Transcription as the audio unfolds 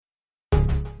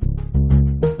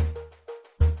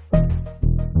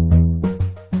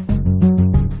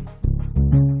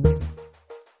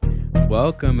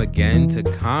welcome again to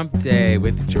Comp Day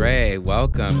with Dre.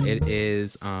 Welcome. It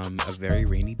is a very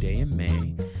rainy day in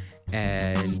May,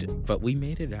 but we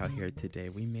made it out here today.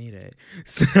 We made it.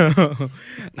 So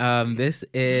this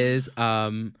is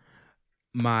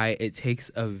my It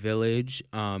Takes a Village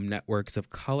Networks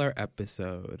of Color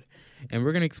episode. And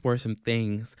we're going to explore some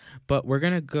things, but we're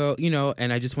going to go,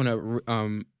 and I just want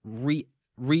to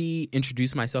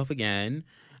reintroduce myself again.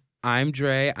 I'm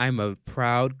Dre. I'm a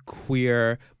proud,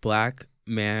 queer, Black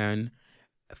man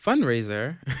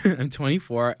fundraiser. I'm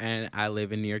 24, and I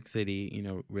live in New York City,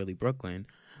 really Brooklyn.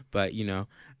 But,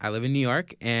 I live in New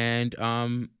York, and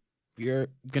you're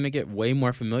going to get way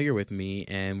more familiar with me,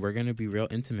 and we're going to be real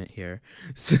intimate here.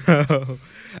 So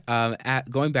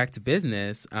going back to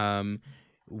business,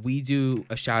 we do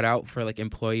a shout out for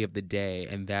employee of the day,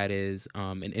 and that is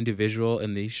an individual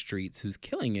in these streets who's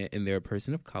killing it, and they're a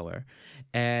person of color.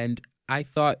 And I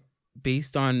thought,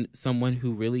 based on someone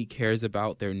who really cares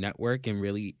about their network and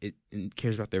really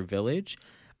cares about their village,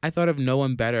 I thought of no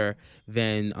one better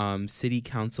than City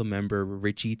Council member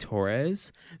Richie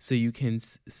Torres. So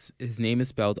his name is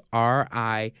spelled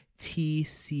Ritchie,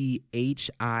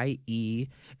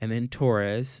 and then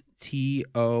Torres,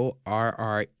 Torres.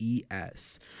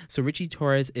 So Richie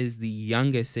Torres is the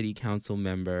youngest City Council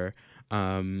member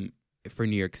for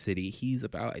New York City. He's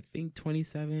about, I think,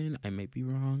 27. I might be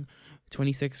wrong.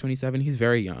 26, 27. He's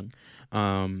very young.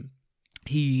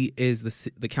 He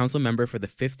is the council member for the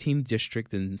 15th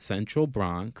district in Central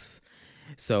Bronx.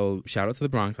 So shout out to the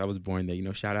Bronx. I was born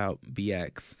there. Shout out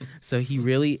BX. So he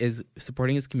really is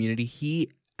supporting his community.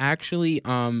 He actually,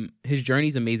 his journey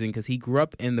is amazing because he grew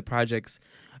up in the projects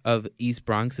of East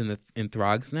Bronx in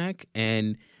Throgs Neck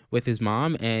and with his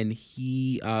mom, and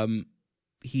he is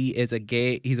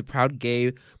he's a proud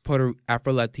gay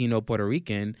Afro-Latino Puerto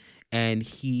Rican, and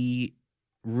he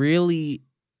really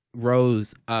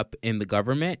rose up in the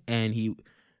government, and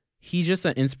he's just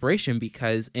an inspiration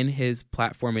because in his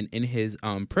platform and in his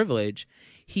privilege,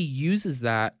 he uses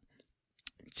that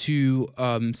to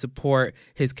support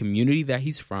his community that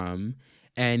he's from.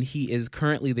 And he is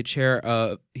currently the chair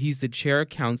of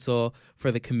council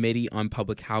for the Committee on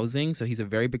Public Housing. So he's a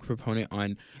very big proponent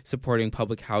on supporting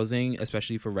public housing,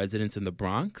 especially for residents in the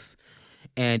Bronx.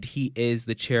 And he is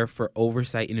the chair for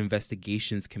Oversight and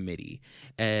Investigations Committee.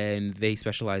 And they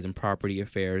specialize in property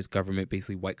affairs, government,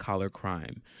 basically white-collar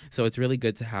crime. So it's really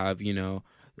good to have,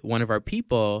 one of our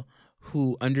people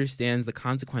who understands the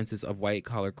consequences of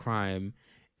white-collar crime.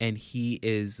 And he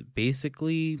is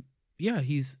basically,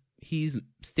 he's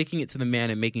sticking it to the man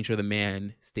and making sure the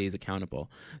man stays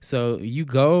accountable. So you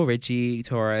go, Richie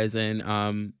Torres,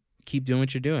 and keep doing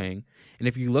what you're doing. And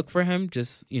if you look for him,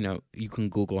 just, you can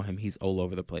Google him. He's all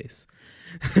over the place.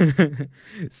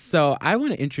 So I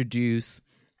want to introduce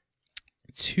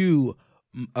two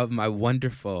of my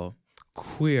wonderful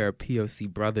queer POC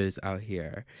brothers out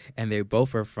here. And they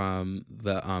both are from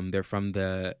the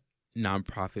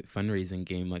nonprofit fundraising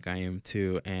game like I am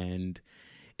too. And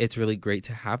it's really great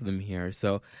to have them here.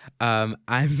 So I'm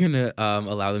going to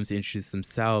allow them to introduce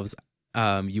themselves.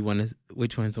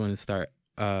 Which ones want to start?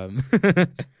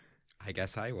 I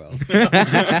guess I will.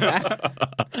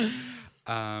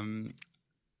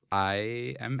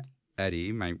 I am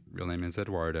Eddie. My real name is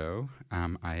Eduardo.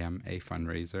 I am a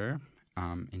fundraiser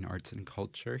in arts and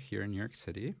culture here in New York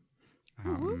City.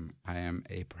 I am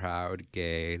a proud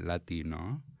gay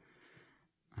Latino.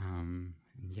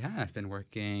 I've been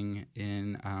working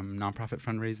in nonprofit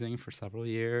fundraising for several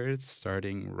years,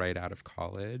 starting right out of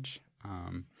college.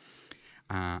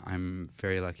 I'm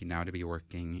very lucky now to be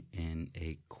working in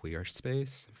a queer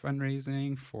space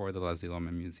fundraising for the Leslie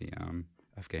Lohman Museum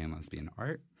of Gay and Lesbian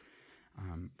Art,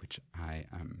 which I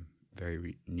am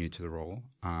very new to the role.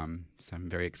 So I'm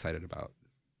very excited about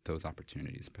those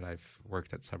opportunities. But I've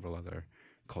worked at several other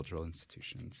cultural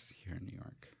institutions here in New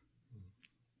York.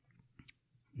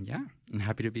 Yeah, I'm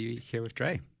happy to be here with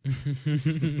Dre.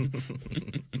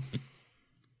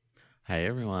 Hi,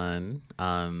 everyone.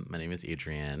 My name is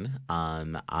Adrian.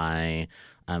 I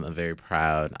am a very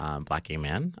proud Black gay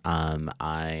man.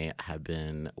 I have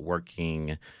been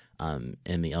working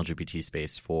in the LGBT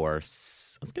space for,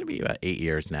 it's going to be about 8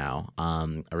 years now.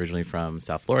 Originally from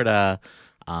South Florida.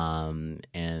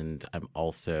 And I'm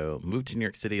also moved to New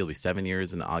York City. It'll be 7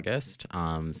 years in August.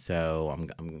 So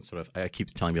I'm sort of, I keep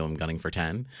telling people I'm gunning for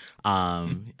 10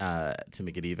 to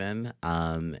make it even.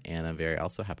 And I'm very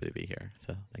also happy to be here.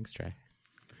 So thanks, Trey.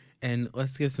 And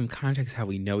let's give some context how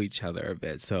we know each other a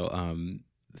bit. So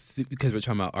because we're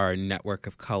talking about our network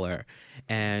of color.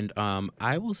 And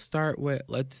I'll start with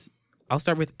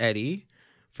Eddie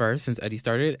first, since Eddie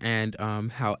started, and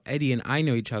how Eddie and I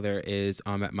know each other is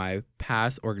at my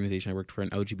past organization. I worked for an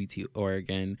LGBT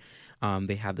Oregon.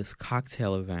 They had this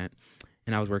cocktail event,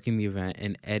 and I was working the event,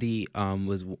 and Eddie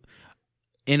was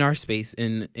in our space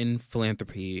in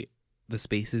philanthropy. The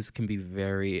spaces can be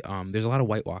very, there's a lot of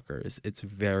White Walkers. It's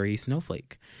very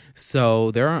snowflake.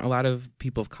 So there aren't a lot of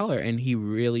people of color. And he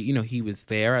really, he was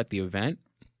there at the event,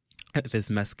 at this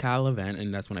mezcal event.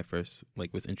 And that's when I first,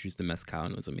 was introduced to mezcal,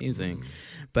 and it was amazing.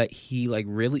 But he,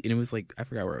 really, and it was, I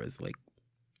forgot where it was,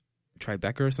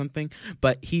 Tribeca or something.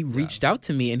 But he reached out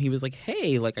to me, and he was like,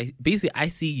 hey, I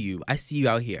see you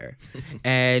out here.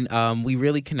 And we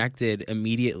really connected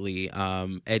immediately,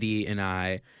 Eddie and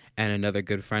I, and another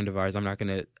good friend of ours. I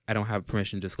don't have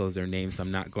permission to disclose their names, so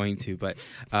I'm not going to. But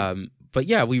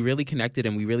yeah, we really connected,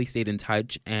 and we really stayed in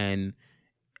touch. And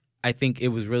I think it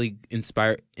was really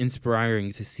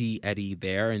inspiring to see Eddie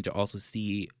there, and to also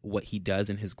see what he does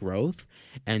in his growth,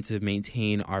 and to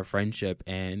maintain our friendship.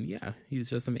 And yeah, he's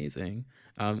just amazing.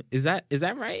 Is that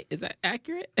right? Is that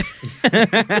accurate?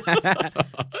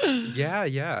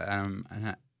 Yeah.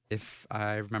 And if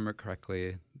I remember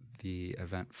correctly, the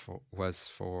event was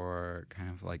for kind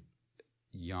of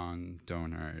young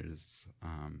donors,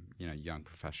 young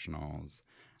professionals,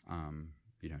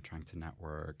 trying to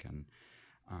network. And,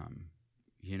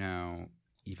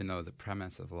 even though the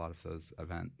premise of a lot of those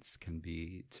events can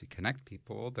be to connect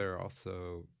people, they're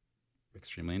also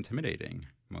extremely intimidating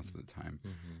most of the time.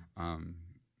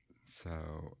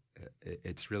 So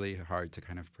it's really hard to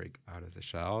kind of break out of the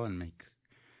shell and make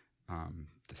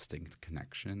distinct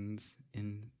connections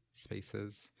in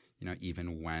spaces,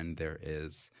 even when there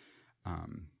is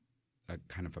a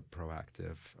kind of a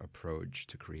proactive approach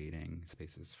to creating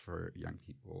spaces for young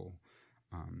people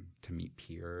to meet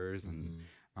peers and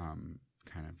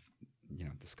kind of,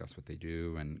 discuss what they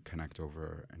do and connect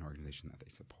over an organization that they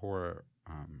support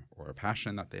or a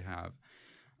passion that they have.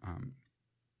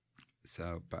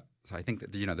 So I think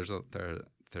that,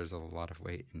 there's a lot of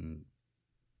weight in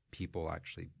people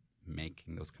actually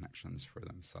making those connections for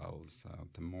themselves. So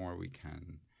the more we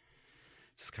can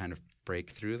just kind of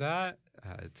break through that,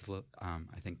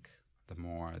 I think the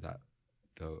more that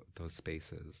those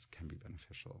spaces can be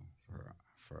beneficial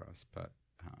for us. But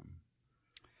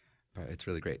it's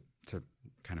really great to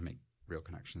kind of make real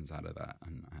connections out of that.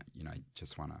 And I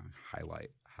just want to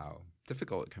highlight how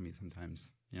difficult it can be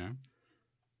sometimes.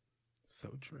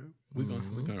 So true. We're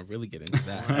gonna really get into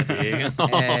that.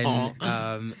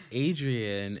 And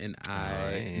Adrian and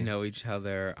I know each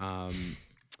other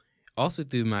also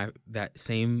through that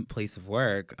same place of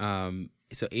work.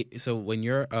 So when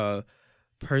you're a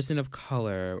person of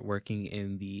color working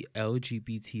in the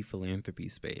LGBT philanthropy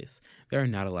space, there are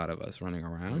not a lot of us running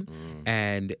around.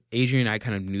 And Adrian and I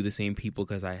kind of knew the same people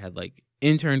because I had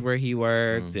interned where he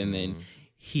worked, and then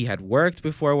he had worked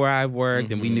before where I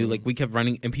worked, and we knew, we kept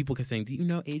running, and people kept saying, do you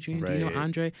know Adrian? Do you know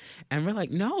Andre? And we're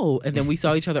like, no. And then we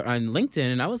saw each other on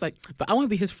LinkedIn, and I was like, but I want to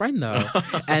be his friend, though.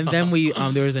 And then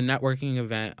there was a networking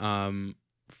event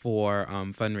for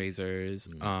fundraisers,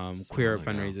 queer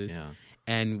fundraisers. Yeah.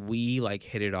 And we,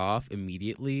 hit it off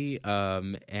immediately.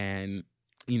 And,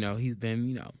 he's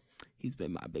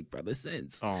been my big brother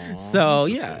since. Aww, so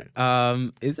yeah,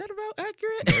 is that about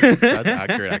accurate? That's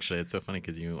accurate, actually. It's so funny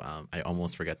because I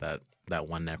almost forget that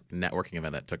one networking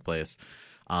event that took place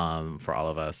for all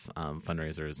of us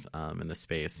fundraisers in the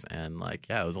space, and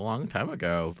it was a long time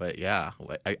ago. But yeah,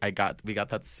 we got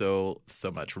that so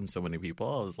much from so many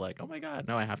people. I was like, oh my god,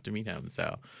 no, I have to meet him.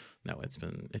 So no, it's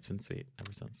been sweet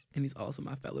ever since. And he's also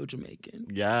my fellow Jamaican.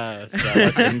 Yes,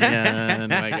 West Indian.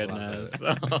 My goodness.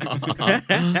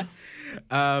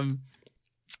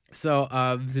 So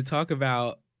to talk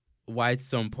about why it's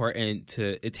so important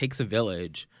it takes a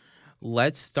village,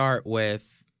 let's start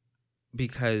with,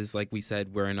 because like we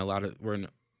said, we're in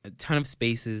a ton of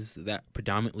spaces that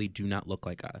predominantly do not look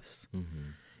like us.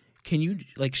 Can you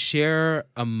share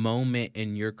a moment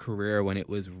in your career when it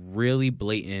was really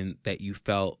blatant that you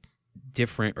felt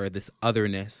different or this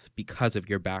otherness because of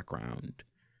your background?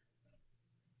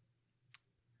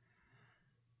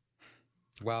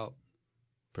 Well,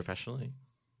 professionally?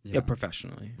 Yeah,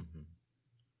 professionally.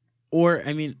 Or,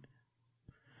 I mean,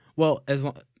 well,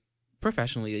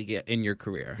 professionally, yeah, in your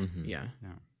career. Yeah.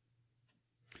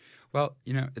 Well,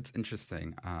 it's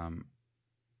interesting.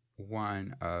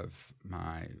 One of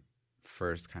my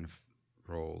first kind of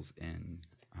roles in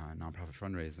nonprofit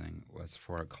fundraising was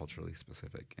for a culturally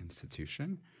specific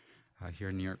institution here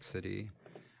in New York City.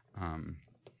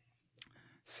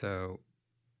 So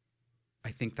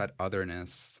I think that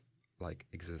otherness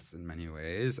exists in many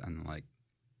ways, and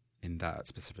in that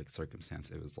specific circumstance,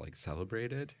 it was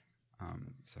celebrated.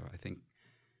 So I think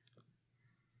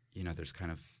there's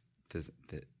kind of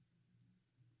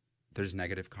there's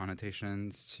negative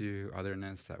connotations to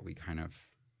otherness that we kind of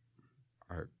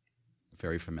are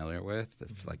very familiar with,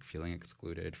 like feeling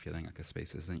excluded, feeling like a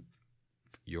space isn't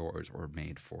yours or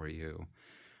made for you.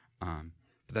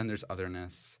 But then there's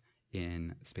otherness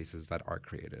in spaces that are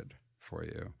created for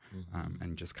you.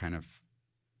 And just kind of,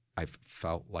 I've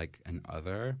felt like an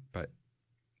other, but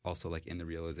also like in the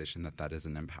realization that that is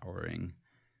an empowering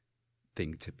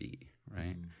thing to be,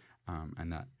 right?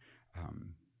 And that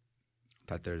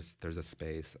that there's a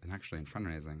space, and actually in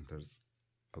fundraising, there's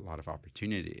a lot of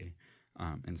opportunity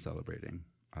in celebrating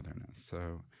otherness.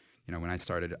 So, when I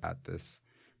started at this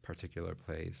particular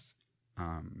place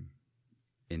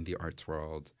in the arts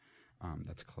world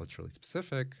that's culturally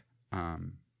specific,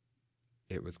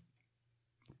 it was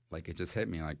like it just hit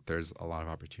me like there's a lot of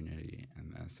opportunity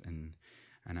in this, and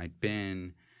I'd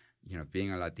been,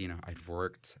 being a Latino, I'd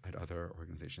worked at other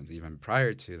organizations even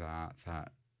prior to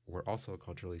that were also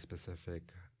culturally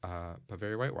specific, but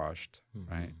very whitewashed,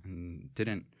 right? And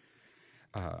didn't.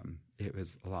 It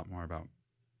was a lot more about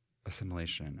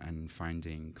assimilation and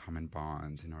finding common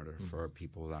bonds in order for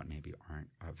people that maybe aren't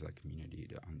of the community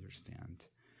to understand,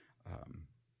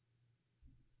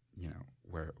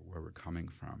 where we're coming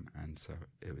from. And so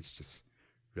it was just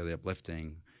really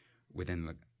uplifting within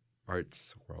the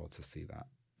arts world to see that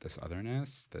this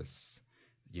otherness, this,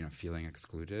 feeling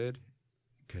excluded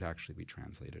could actually be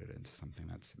translated into something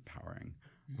that's empowering.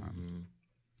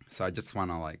 So I just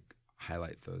want to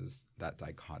highlight that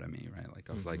dichotomy, right? Like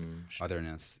of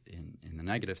otherness in the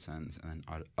negative sense, and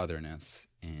then otherness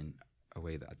in a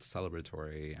way that's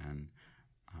celebratory and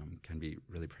can be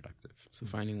really productive. So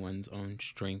finding one's own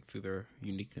strength through their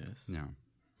uniqueness. Yeah.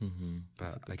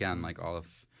 But again, like all of,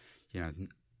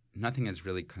 nothing is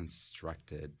really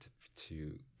constructed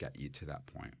to get you to that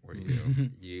point where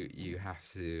you have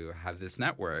to have this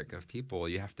network of people.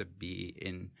 You have to be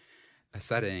in a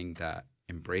setting that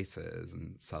embraces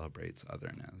and celebrates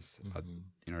otherness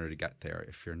in order to get there.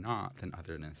 If you're not, then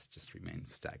otherness just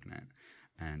remains stagnant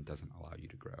and doesn't allow you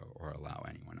to grow or allow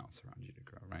anyone else around you to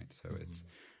grow, right? So it's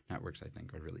networks, I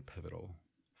think, are really pivotal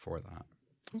for that.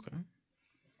 Okay.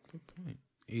 Good point.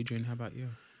 Adrian, how about you?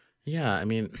 Yeah, I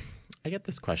mean, I get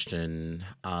this question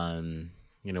on,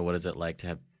 what is it like to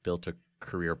have built a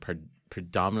career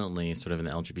predominantly sort of in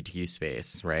the LGBTQ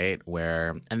space, right?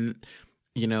 Where, and,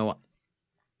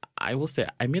 I will say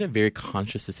I made a very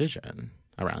conscious decision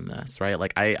around this, right?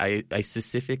 Like I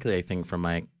specifically, I think from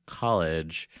my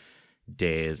college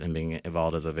days and being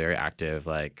involved as a very active,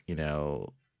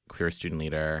 queer student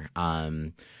leader,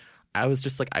 I was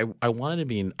just like, I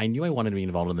knew I wanted to be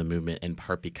involved in the movement in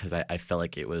part because I felt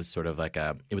like it was sort of like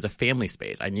it was a family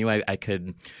space. I knew I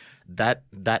could, that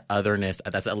otherness,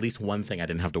 that's at least one thing I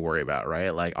didn't have to worry about,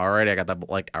 right? Like I already got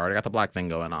the black thing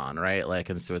going on, right? Like,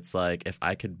 and so it's like, if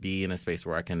I could be in a space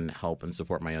where I can help and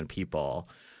support my own people,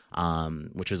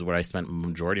 which is what I spent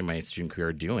majority of my student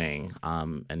career doing,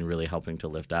 and really helping to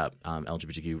lift up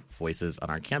LGBTQ voices on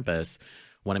our campus.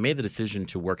 When I made the decision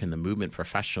to work in the movement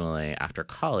professionally after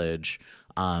college,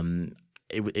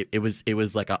 it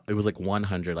was like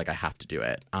 100, like I have to do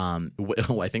it.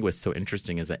 What I think was so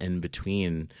interesting is that in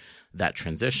between that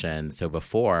transition, so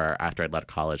after I'd left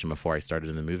college and before I started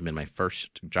in the movement, my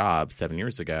first job 7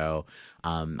 years ago,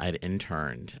 I had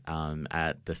interned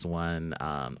at this one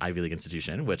Ivy League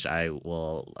institution, which I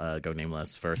will go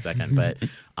nameless for a second, but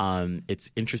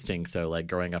it's interesting. So like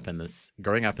growing up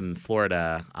in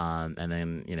Florida, and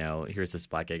then here's this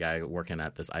black gay guy working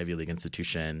at this Ivy League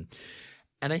institution.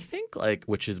 And I think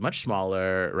which is much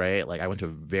smaller, right? Like I went to a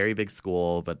very big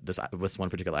school, but this one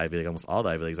particular Ivy League, almost all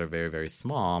the Ivy Leagues are very, very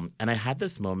small. And I had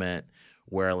this moment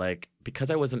where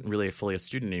because I wasn't really fully a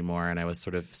student anymore and I was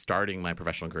sort of starting my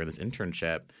professional career in this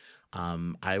internship,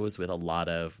 I was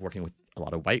working with a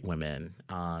lot of white women.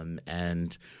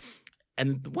 And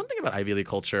one thing about Ivy League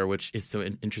culture, which is so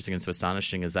interesting and so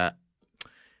astonishing, is that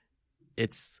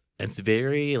it's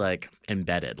very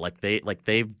embedded.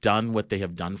 They've done what they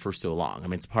have done for so long. I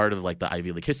mean, it's part of the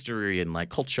Ivy League history and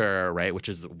culture, right? Which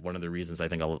is one of the reasons I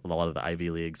think a lot of the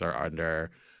Ivy Leagues are under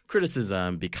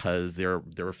criticism because their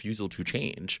refusal to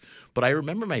change. But I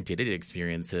remember my day-to-day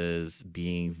experiences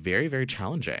being very, very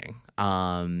challenging.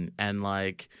 And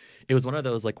it was one of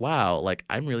those wow,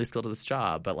 I'm really skilled at this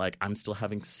job, but I'm still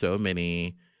having so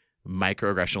many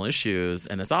microaggressional issues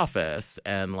in this office,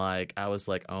 and I was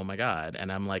oh my god.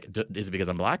 And I'm is it because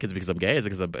I'm black? Is it because I'm gay? Is it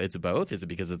because it's both? Is it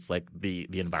because it's the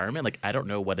environment? I don't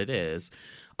know what it is.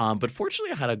 But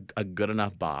fortunately I had a good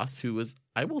enough boss who was,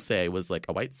 I will say, was a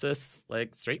white cis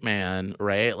straight man,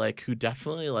 right? Who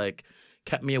definitely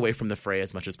kept me away from the fray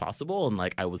as much as possible. And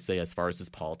like I would say, as far as his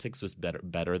politics was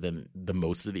better than the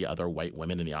most of the other white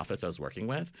women in the office I was working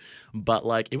with. But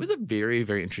like it was a very,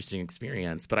 very interesting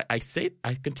experience. But I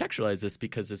contextualize this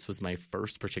because this was my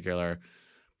first particular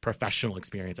professional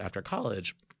experience after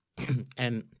college.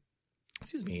 And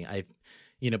excuse me,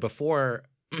 before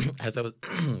as I was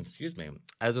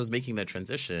as I was making that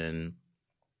transition,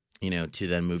 to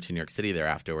then move to New York City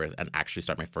thereafter and actually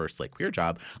start my first like queer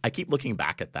job, I keep looking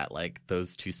back at that, like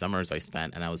those 2 summers I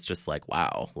spent, and I was just like,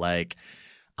 wow, like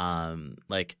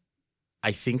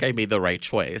I think I made the right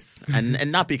choice,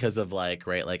 and not because of like,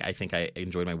 right, like I think I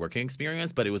enjoyed my working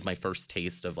experience, but it was my first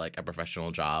taste of like a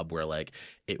professional job where like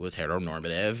it was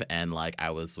heteronormative, and like I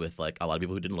was with like a lot of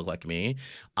people who didn't look like me,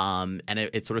 and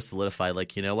it sort of solidified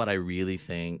like, you know what, I really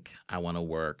think I want to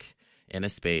work in a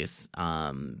space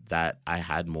that I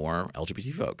had more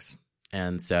LGBT folks,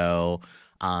 and so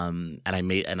and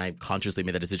I consciously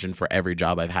made that decision for every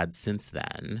job I've had since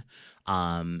then,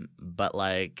 but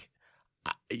like.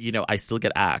 I still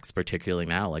get asked, particularly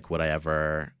now, like would I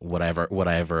ever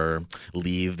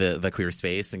leave the queer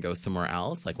space and go somewhere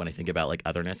else? Like when I think about like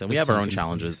otherness, and we have our own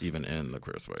challenges even in the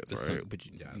queer space, right?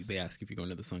 They ask if you go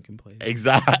into the sunken place.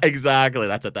 Exactly.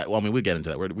 That's at that. Well, I mean, we get into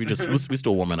that. We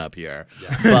still warming up here,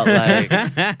 but like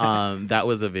that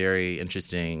was a very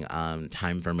interesting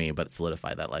time for me. But it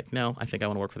solidified that like, no, I think I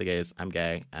want to work for the gays. I'm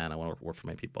gay, and I want to work for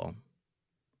my people.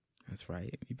 That's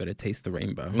right. You better taste the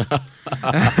rainbow.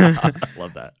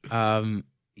 Love that.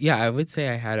 Yeah, I would say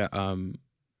I had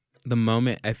the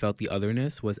moment I felt the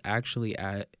otherness was actually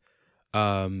at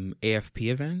AFP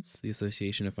events, the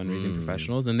Association of Fundraising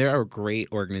Professionals, and they're a great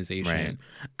organization. Right.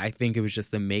 I think it was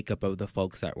just the makeup of the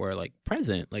folks that were like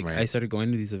present. Like Right. I started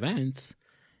going to these events,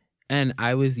 and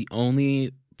I was the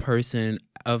only person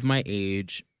of my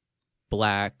age,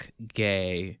 Black,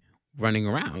 gay, running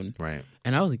around. Right.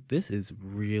 And I was like, this is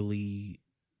really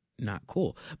not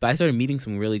cool. But I started meeting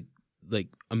some really like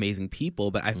amazing people,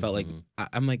 but I felt like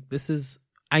I'm like,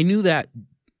 I knew that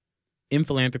in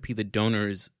philanthropy the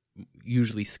donors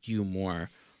usually skew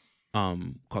more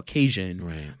Caucasian,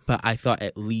 Right. but I thought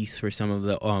at least for some of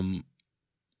the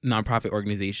nonprofit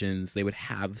organizations they would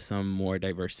have some more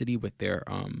diversity with their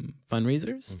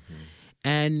fundraisers.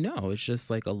 And no, it's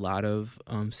just like a lot of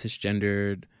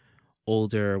cisgendered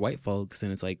older white folks,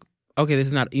 and it's like, okay, this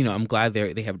is not, I'm glad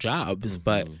they have jobs,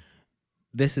 but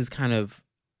this is kind of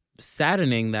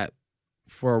saddening that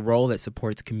for a role that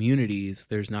supports communities,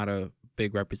 there's not a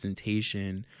big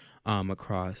representation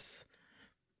across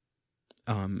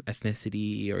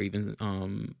ethnicity or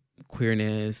even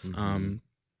queerness, and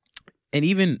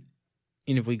even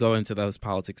if we go into those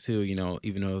politics too,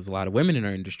 even though there's a lot of women in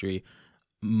our industry,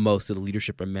 most of the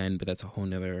leadership are men, but that's a whole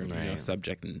nother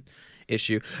subject and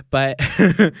issue. But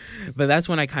but that's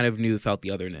when I kind of felt the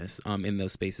otherness in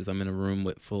those spaces. I'm in a room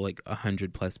with full like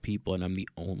 100+ people, and I'm the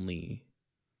only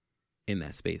in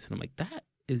that space, and I'm like,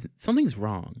 something's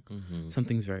wrong.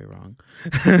 Something's very wrong.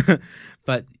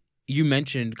 But you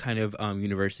mentioned kind of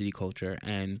university culture,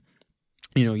 and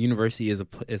university is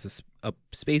a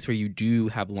space where you do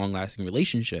have long-lasting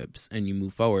relationships and you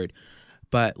move forward.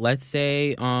 But let's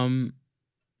say some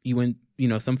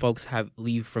folks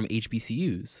leave from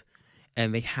HBCUs,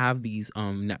 and they have these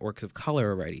networks of color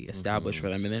already established for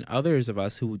them. And then others of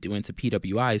us who went to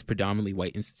PWIs, predominantly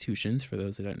white institutions, for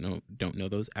those that don't know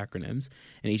those acronyms,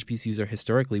 and HBCUs are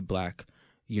historically Black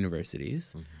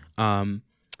universities. I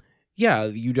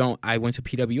went to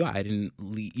PWI. I didn't,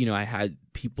 I had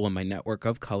people in my network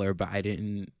of color, but I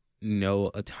didn't know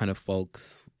a ton of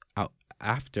folks out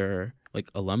after,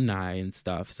 like alumni and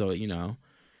stuff. So,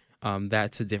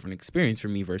 that's a different experience for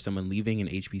me versus someone leaving an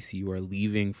HBCU or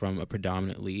leaving from a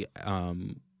predominant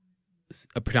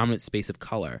space of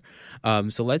color.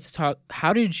 So let's talk.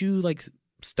 How did you like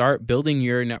start building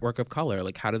your network of color?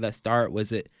 Like, how did that start?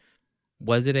 Was it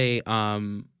a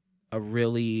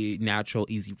really natural,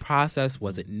 easy process?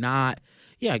 Was it not?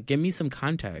 Yeah, give me some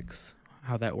context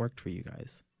how that worked for you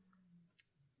guys.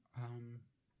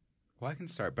 Well, I can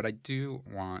start, but I do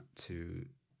want to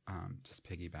just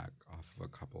piggyback off of a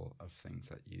couple of things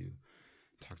that you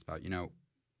talked about.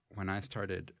 When I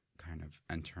started kind of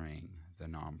entering the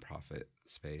nonprofit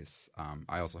space,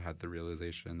 I also had the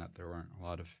realization that there weren't a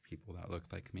lot of people that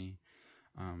looked like me.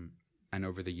 And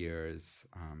over the years,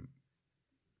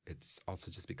 it's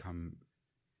also just become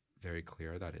very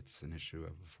clear that it's an issue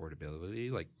of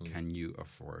affordability. Like, can you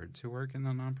afford to work in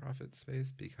the nonprofit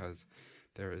space? Because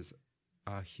there is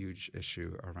a huge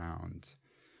issue around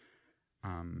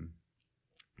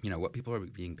what people are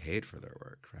being paid for their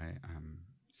work, right?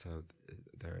 So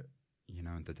there,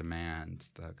 the demand,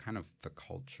 the kind of the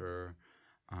culture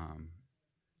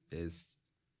is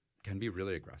can be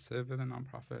really aggressive in the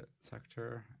nonprofit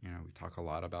sector. We talk a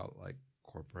lot about like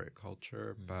corporate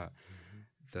culture, but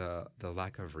the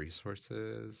lack of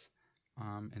resources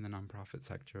in the nonprofit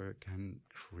sector can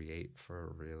create for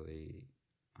a really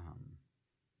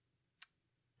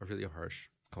harsh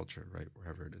culture, right,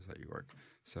 wherever it is that you work.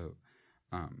 So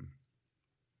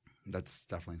that's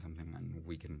definitely something that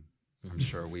we can, I'm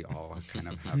sure we all kind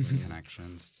of have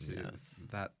connections to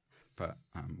that, but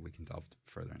we can delve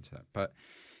further into that. But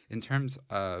in terms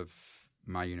of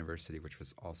my university, which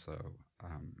was also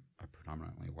a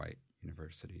predominantly white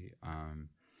university,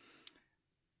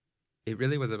 it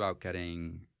really was about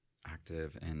getting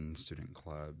active in student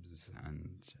clubs,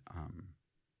 and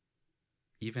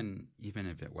even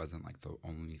if it wasn't like the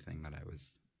only thing that I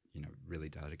was really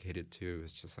dedicated to, it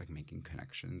was just like making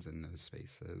connections in those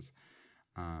spaces,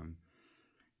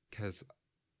 because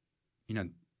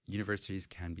universities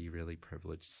can be really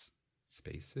privileged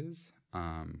spaces,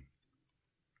 and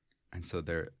so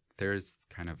there's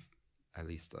kind of at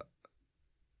least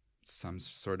some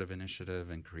sort of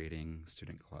initiative in creating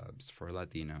student clubs for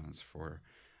Latinos, for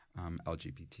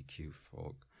LGBTQ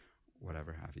folk,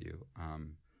 whatever have you.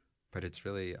 But it's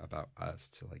really about us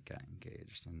to like get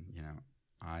engaged. And,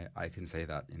 I can say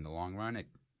that in the long run, it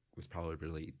was probably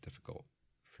really difficult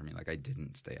for me. Like I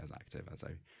didn't stay as active as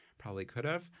I probably could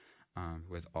have,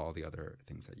 with all the other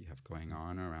things that you have going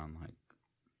on around like,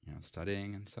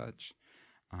 studying and such.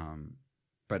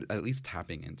 But at least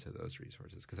tapping into those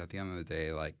resources, because at the end of the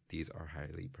day, like these are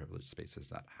highly privileged spaces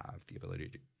that have the ability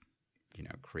to,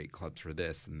 create clubs for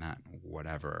this and that,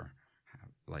 whatever,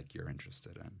 like you're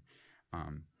interested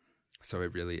in. So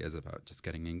it really is about just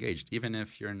getting engaged, even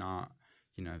if you're not,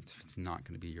 if it's not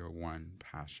going to be your one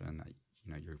passion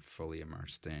that you're fully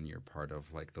immersed in, you're part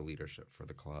of like the leadership for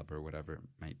the club or whatever it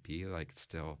might be, like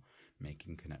still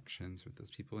making connections with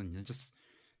those people and just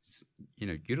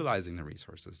utilizing the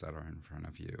resources that are in front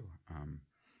of you,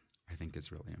 I think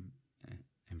is really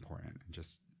important. And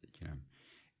just,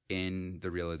 in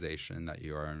the realization that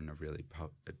you are in a really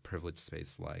privileged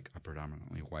space like a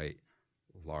predominantly white,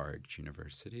 large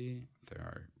university, there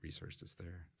are resources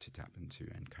there to tap into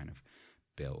and kind of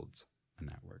build a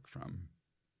network from.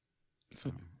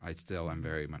 So I still am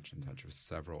very much in touch with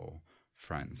several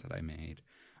friends that I made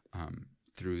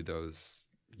through those,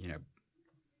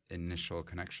 initial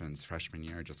connections freshman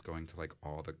year, just going to like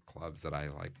all the clubs that I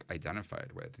like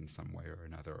identified with in some way or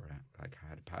another, or like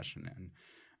had a passion in,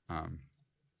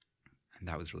 and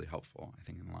that was really helpful, I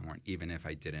think, in the long run, even if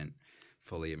I didn't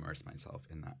fully immerse myself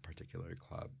in that particular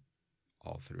club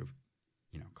all through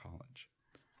college.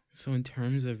 So in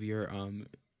terms of your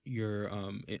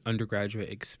undergraduate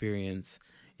experience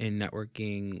in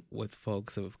networking with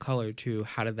folks of color too,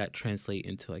 how did that translate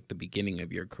into like the beginning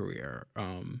of your career?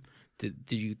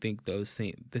 Did you think the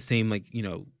same like,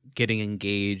 getting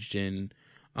engaged in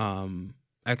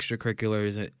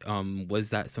extracurriculars, was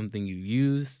that something you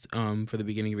used for the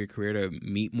beginning of your career to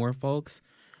meet more folks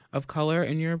of color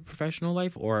in your professional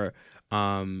life? Or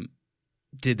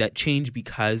did that change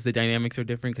because the dynamics are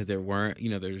different, because there weren't,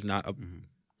 there's not a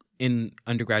in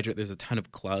undergraduate, there's a ton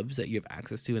of clubs that you have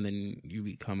access to, and then you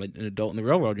become an adult in the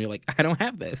real world, and you're like, I don't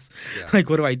have this. Yeah. Like,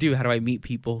 what do I do? How do I meet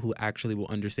people who actually will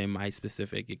understand my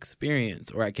specific experience?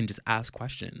 Or I can just ask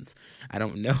questions. I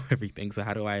don't know everything, so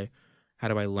how do I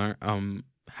learn?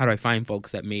 How do I find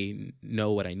folks that may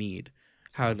know what I need?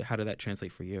 How did that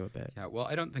translate for you a bit? Yeah, well,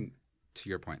 I don't think, to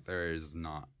your point, there is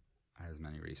not as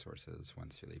many resources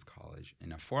once you leave college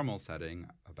in a formal setting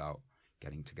about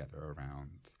getting together around,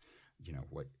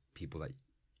 what people that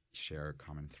share a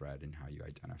common thread in how you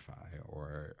identify,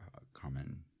 or a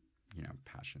common,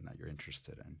 passion that you're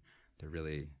interested in. There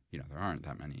really, there aren't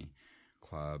that many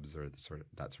clubs or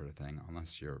that sort of thing,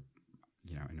 unless you're,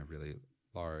 in a really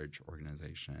large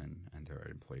organization and there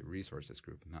are employee resources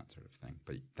group and that sort of thing.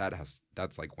 But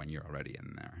that's like when you're already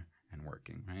in there and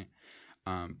working, right?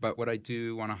 But what I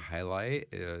do want to highlight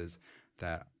is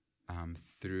that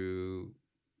through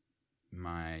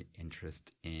my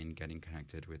interest in getting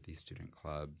connected with these student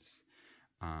clubs,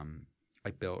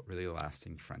 I built really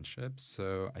lasting friendships.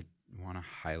 So I want to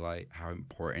highlight how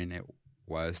important it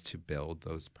was to build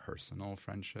those personal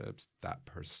friendships, that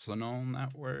personal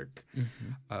network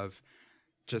of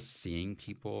just seeing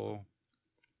people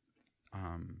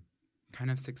kind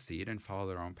of succeed and follow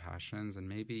their own passions. And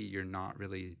maybe you're not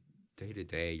really day to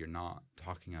day, you're not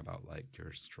talking about like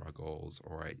your struggles,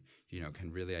 or,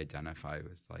 can really identify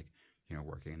with like,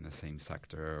 working in the same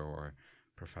sector or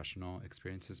professional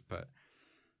experiences, but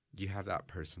you have that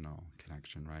personal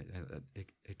connection, right?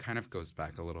 It kind of goes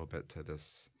back a little bit to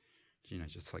this,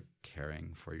 just like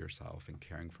caring for yourself and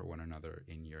caring for one another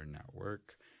in your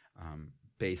network,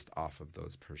 based off of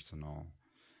those personal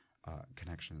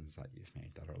connections that you've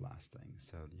made that are lasting.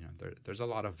 So, there's a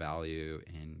lot of value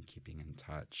in keeping in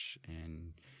touch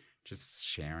and just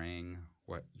sharing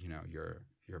what,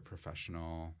 your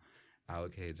professional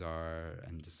allocades are,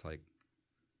 and just like,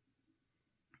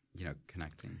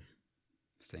 connecting,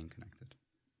 staying connected.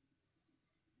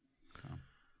 So.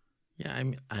 Yeah,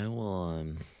 I will.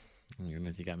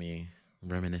 Goodness, you got me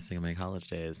reminiscing of my college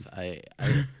days.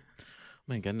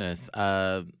 My goodness.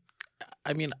 I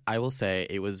will say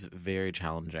it was very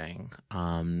challenging.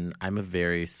 I'm a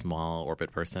very small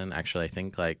orbit person. Actually, I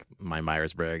think like my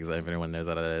Myers-Briggs, if anyone knows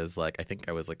what it is, like I think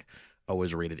I was like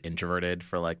always rated introverted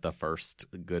for like the first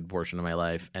good portion of my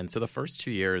life. And so the first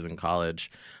 2 years in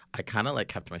college, I kind of like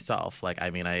kept myself. Like,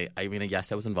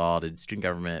 yes, I was involved in student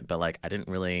government, but like I didn't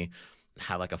really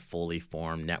have like a fully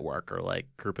formed network or like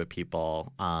group of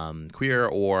people, queer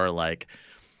or like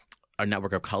a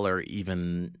network of color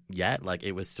even yet. Like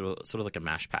it was sort of like a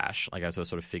mash pash. Like I was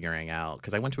sort of figuring out,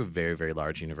 because I went to a very, very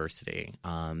large university,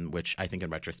 which I think in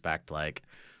retrospect, like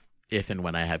if and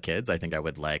when I have kids, I think I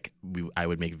would make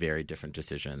very different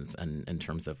decisions and in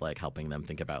terms of like helping them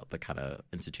think about the kind of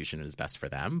institution that is best for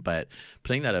them. But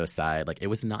putting that aside, like it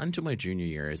was not until my junior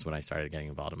years when I started getting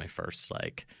involved in my first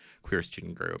like queer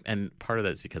student group. And part of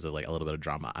that is because of like a little bit of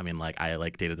drama. I mean, like I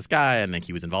like dated this guy and like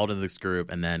he was involved in this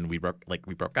group, and then we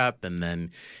broke up, and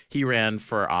then he ran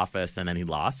for office and then he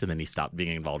lost, and then he stopped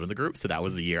being involved in the group. So that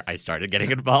was the year I started getting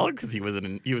involved because he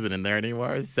wasn't in there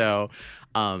anymore. So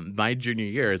my junior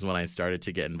year is when I started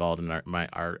to get involved in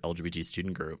our LGBT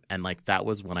student group. And like that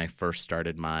was when I first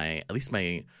started my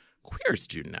queer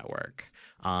student network.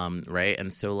 Right.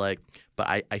 And so like,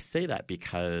 but I say that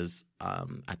because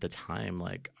at the time,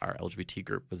 like our LGBT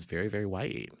group was very, very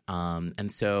white.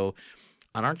 And so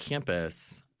on our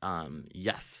campus,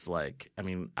 yes, like, I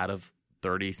mean, out of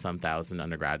 30-some thousand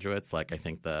undergraduates, like I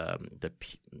think the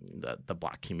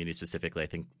Black community specifically, I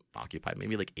think occupied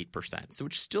maybe like 8%. So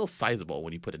it's still sizable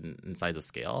when you put it in size of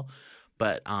scale.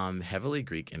 But heavily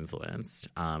Greek influenced,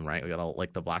 right? We got all,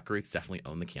 like the Black Greeks definitely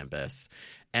own the campus,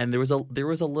 and there was a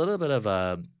little bit of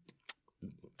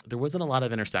there wasn't a lot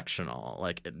of intersectional,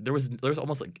 like there was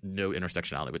almost like no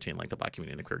intersectionality between like the Black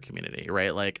community and the queer community,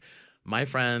 right? Like my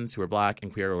friends who were Black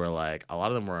and queer were like, a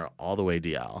lot of them were all the way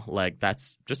DL, like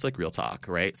that's just like real talk,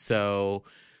 right? So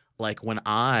like when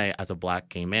I, as a Black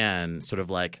gay man, sort of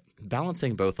like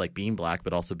balancing both like being Black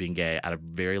but also being gay at a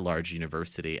very large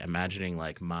university, imagining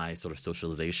like my sort of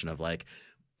socialization of like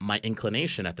my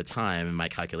inclination at the time and my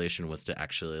calculation was to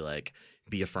actually like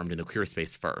be affirmed in the queer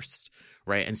space first,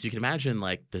 right? And so you can imagine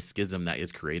like the schism that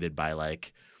is created by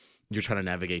like you're trying to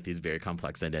navigate these very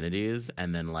complex identities,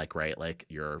 and then like, right, like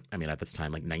you're, I mean, at this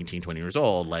time, like 19, 20 years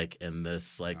old, like in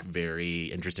this like very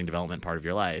interesting development part of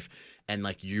your life. And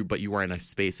like but you were in a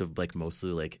space of like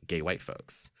mostly like gay white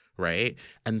folks, right?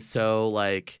 And so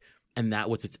like, and that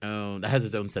has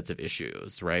its own sets of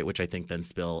issues, right? Which I think then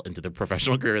spill into the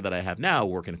professional career that I have now,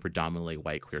 work in a predominantly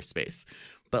white queer space.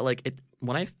 But like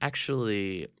when I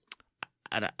actually,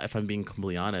 if I'm being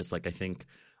completely honest, like I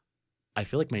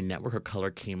feel like my network of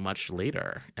color came much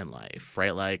later in life,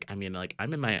 right? Like, I mean, like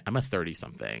I'm a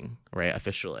 30-something, right,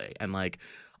 officially. And like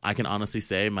I can honestly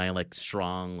say my like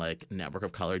strong like network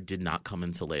of color did not come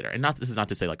until later. And this is not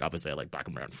to say like obviously I like Black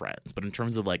and brown friends, but in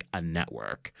terms of like a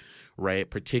network, right,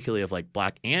 particularly of like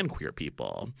Black and queer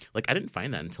people, like I didn't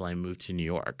find that until I moved to New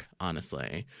York,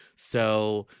 honestly.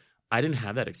 So I didn't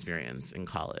have that experience in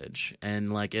college.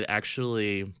 And like it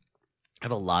actually, I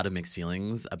have a lot of mixed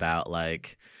feelings about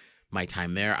like my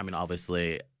time there. I mean,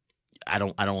 obviously, I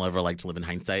don't ever like to live in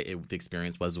hindsight. The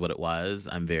experience was what it was.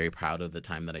 I'm very proud of the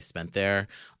time that I spent there.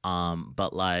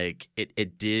 But like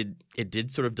it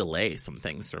did sort of delay some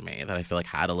things for me that I feel like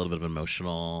had a little bit of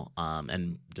emotional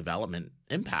and development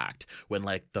impact when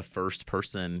like the first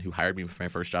person who hired me for my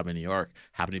first job in New York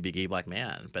happened to be a gay Black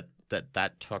man. But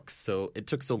it took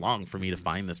so long for me to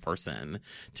find this person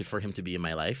for him to be in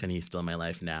my life, and he's still in my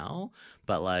life now.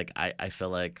 But like I feel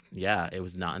like, yeah, it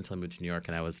was not until I moved to New York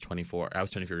and I was 24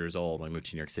 years old when I moved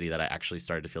to New York City that I actually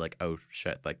started to feel like, oh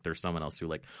shit, like there's someone else who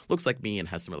like looks like me and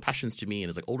has similar passions to me and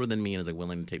is like older than me and is like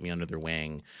willing to take me under their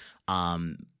wing.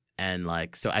 And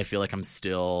like so I feel like I'm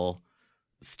still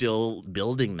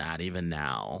building that even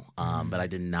now. But I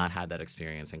did not have that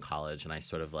experience in college, and I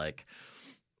sort of like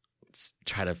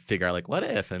try to figure out like what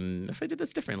if I did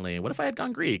this differently, what if I had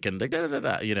gone Greek and like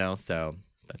you know. So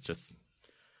that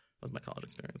was my college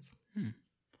experience.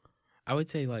 I would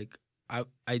say like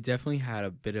I definitely had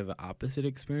a bit of an opposite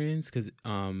experience because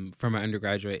for my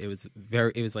undergraduate it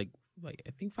was like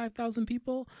I think 5,000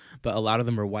 people, but a lot of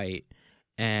them were white,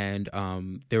 and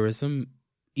there was some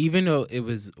even though it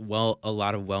was a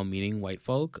lot of well-meaning white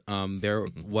folk, there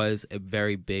was a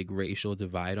very big racial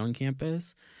divide on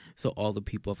campus. So all the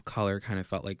people of color kind of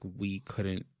felt like we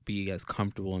couldn't be as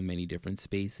comfortable in many different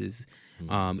spaces,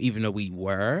 even though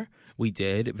we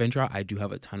did venture out. I do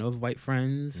have a ton of white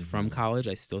friends from college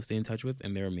I still stay in touch with,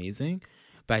 and they're amazing.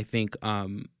 But I think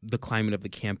the climate of the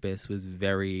campus was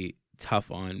very tough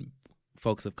on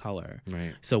folks of color.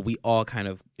 Right. So we all kind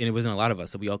of, and it wasn't a lot of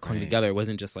us, so we all clung together. It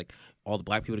wasn't just like all the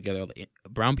black people together, all the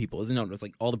brown people. It was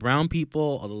like all the brown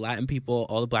people, all the Latin people,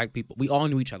 all the black people. We all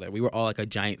knew each other. We were all like a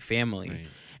giant family. Right.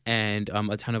 And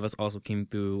a ton of us also came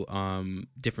through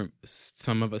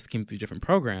some of us came through different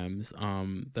programs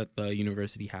that the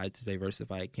university had to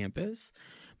diversify campus.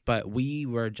 But we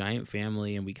were a giant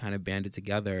family, and we kind of banded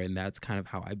together, and that's kind of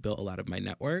how I built a lot of my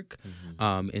network,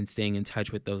 and staying in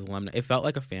touch with those alumni. It felt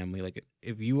like a family. Like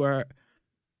if you are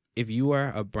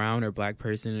a brown or black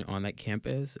person on that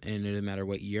campus, and it didn't matter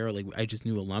what year, like I just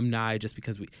knew alumni just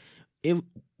because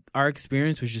our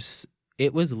experience was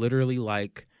it was literally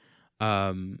like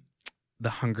the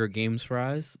Hunger Games for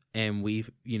us, and we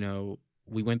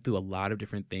went through a lot of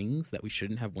different things that we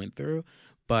shouldn't have went through,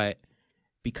 but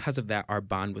because of that, our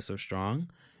bond was so strong.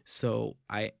 So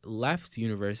I left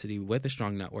university with a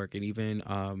strong network, and even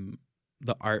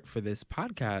the art for this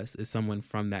podcast is someone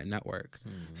from that network.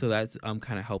 So that's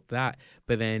kind of helped that.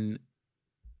 But then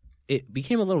it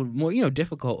became a little more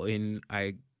difficult when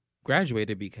I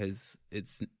graduated, because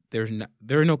there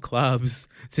are no clubs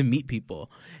to meet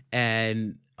people,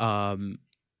 and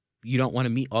you don't want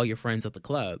to meet all your friends at the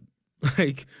club,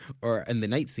 or in the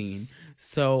night scene.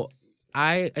 So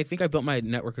I think I built my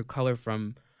network of color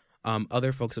from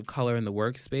other folks of color in the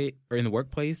workspace or in the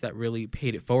workplace that really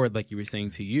paid it forward, like you were saying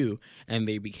to you, and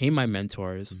they became my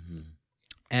mentors.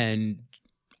 And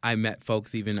I met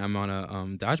folks. Even I'm on a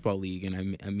dodgeball league,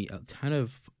 and I meet a ton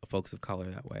of folks of color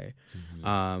that way,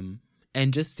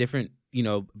 and just different.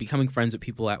 Becoming friends with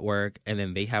people at work, and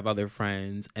then they have other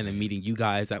friends, and then meeting you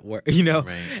guys at work.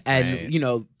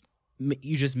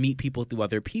 You just meet people through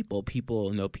other people.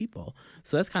 People know people.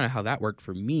 So that's kind of how that worked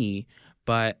for me.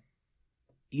 But,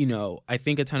 I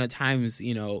think a ton of times,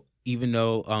 even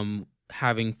though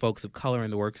having folks of color in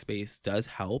the workspace does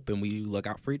help and we look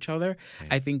out for each other,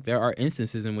 I think there are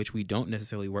instances in which we don't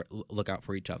necessarily look out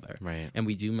for each other. Right. And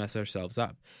we do mess ourselves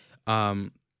up.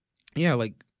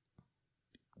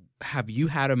 Have you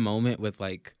had a moment with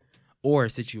or a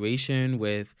situation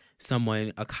with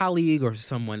someone, a colleague or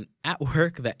someone at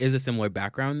work that is a similar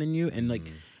background than you, and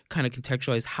kind of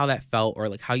contextualize how that felt, or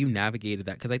how you navigated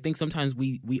that? Because I think sometimes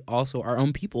we also, our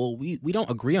own people, we don't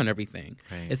agree on everything.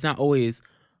 Right. It's not always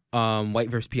white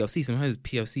versus POC. Sometimes it's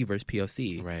POC versus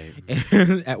POC.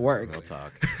 Right. At work. Real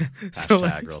talk.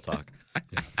 Hashtag real talk.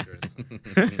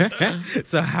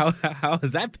 So how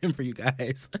has that been for you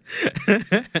guys?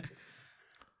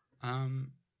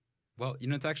 Well,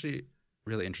 it's actually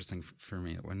really interesting for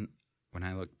me when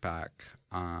I look back.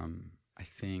 I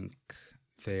think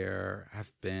there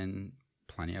have been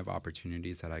plenty of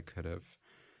opportunities that I could have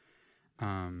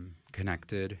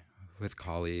connected with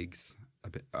colleagues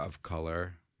a bit of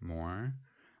color more,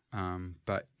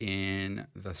 but in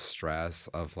the stress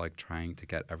of trying to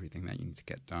get everything that you need to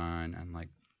get done, and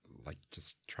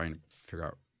just trying to figure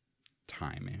out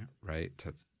time, right,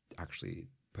 to actually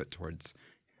put towards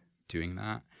doing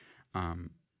that,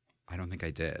 I don't think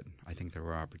I did. I think there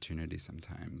were opportunities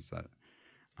sometimes that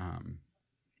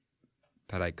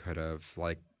that I could have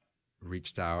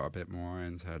reached out a bit more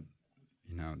and said,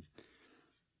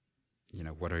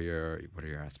 what are your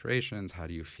aspirations? How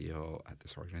do you feel at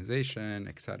this organization,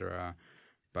 etc.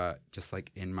 But just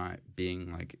in my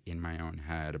own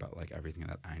head about everything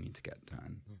that I need to get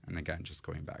done. And again, just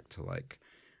going back to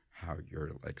how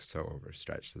you're so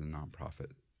overstretched in the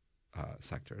nonprofit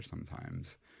sector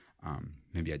sometimes.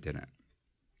 Maybe I didn't.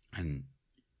 And,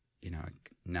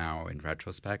 now in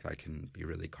retrospect, I can be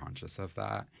really conscious of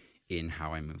that in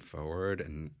how I move forward,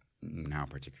 and now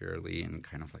particularly in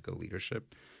kind of a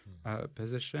leadership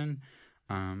position.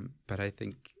 But I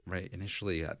think,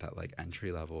 initially at that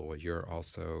entry level where you're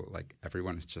also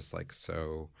everyone is just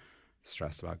so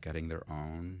stressed about getting their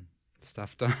own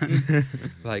stuff done.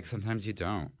 Sometimes you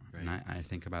don't. Right. And I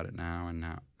think about it now, and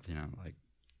now,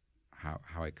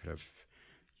 how I could have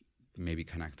maybe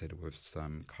connected with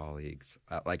some colleagues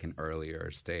at an earlier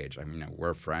stage. I mean,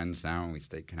 we're friends now, and we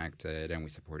stay connected, and we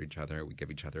support each other. We give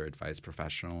each other advice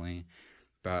professionally.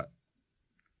 But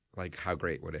how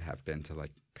great would it have been to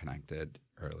connected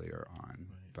earlier on?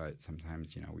 Right. But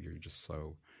sometimes, you're just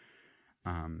so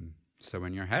so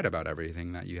in your head about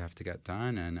everything that you have to get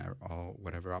done and all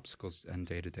whatever obstacles and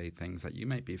day-to-day things that you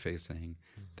might be facing,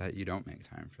 that you don't make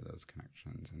time for those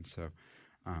connections. And so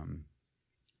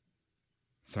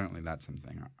certainly that's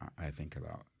something I think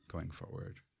about going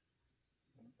forward.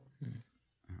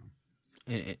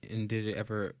 And did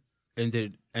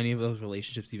any of those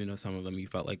relationships, even though some of them you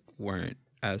felt like weren't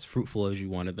as fruitful as you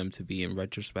wanted them to be in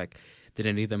retrospect, did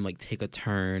any of them like take a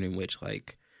turn in which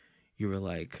like you were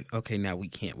like, okay, now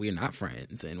we're not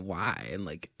friends, and why?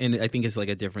 And I think it's like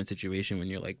a different situation when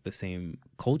you're like the same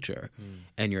culture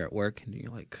and you're at work and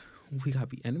you're like, we gotta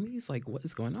be enemies? Like, what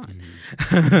is going on?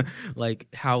 Like,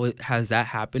 how has that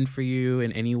happened for you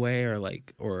in any way,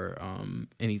 or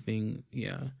anything?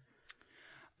 Yeah.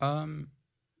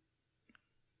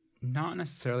 Not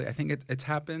necessarily. I think it's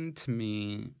happened to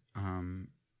me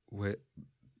with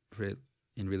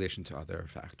in relation to other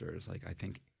factors. Like, I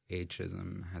think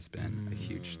ageism has been a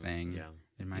huge thing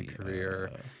in my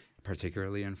career,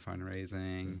 particularly in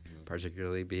fundraising,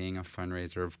 particularly being a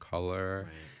fundraiser of color,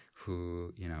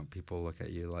 who, people look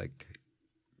at you like,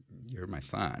 you're my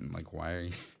son. Like,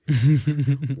 why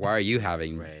are you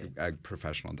having a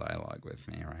professional dialogue with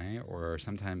me, right? Or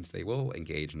sometimes they will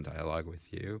engage in dialogue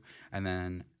with you, and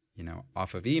then,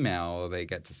 off of email, they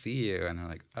get to see you, and they're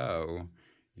like, oh,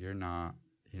 you're not,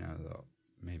 the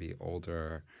maybe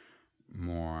older,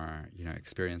 more,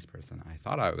 experienced person I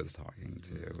thought I was talking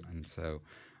to. And so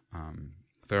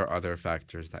there are other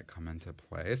factors that come into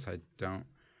play. So I don't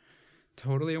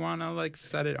totally want to, like,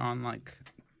 set it on, like,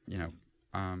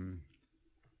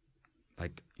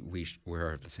 like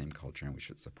we're of the same culture and we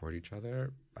should support each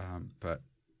other. But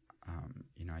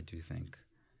I do think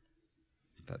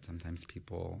that sometimes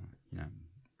people,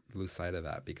 lose sight of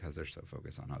that because they're so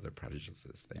focused on other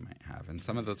prejudices they might have. And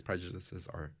some of those prejudices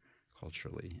are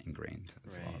culturally ingrained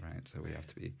as well, right? So we have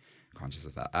to be conscious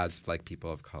of that. As, like,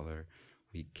 people of color,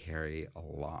 we carry a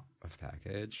lot of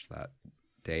baggage that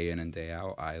day in and day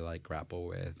out I, like, grapple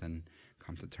with and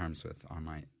come to terms with on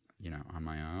my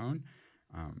own.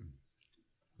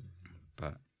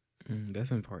 But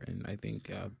that's important, I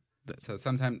think. So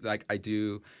sometimes, like, I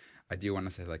do want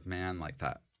to say, like, man, like,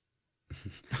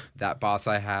 that boss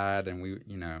I had, and we,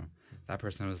 that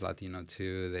person was Latino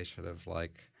too. They should have,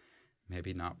 like,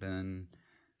 maybe not been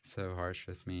so harsh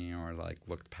with me, or, like,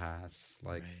 looked past,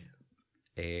 like,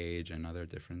 age and other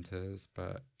differences.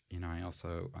 But, I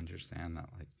also understand that,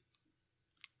 like,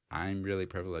 I'm really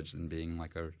privileged in being,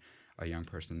 like, a young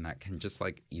person that can just,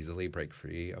 like, easily break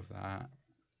free of that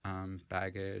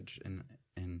baggage in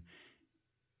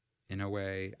a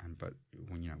way. But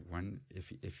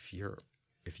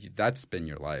if you that's been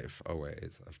your life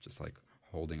always, of just, like,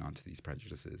 holding on to these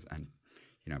prejudices, and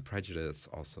prejudice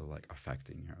also, like,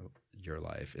 affecting your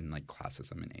life in, like,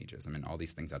 classism and ageism and all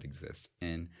these things that exist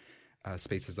in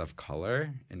spaces of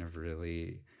color in a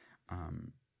really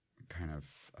kind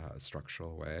of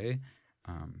structural way,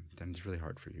 then it's really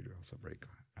hard for you to also break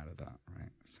out of that,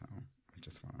 right? So I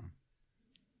just want to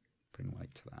bring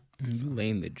light to that. You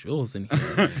laying the jewels in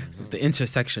here. The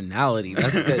intersectionality,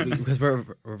 that's good, because we're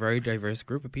a very diverse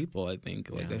group of people, I think.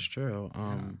 Like, that's true.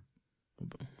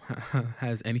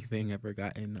 Has anything ever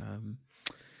gotten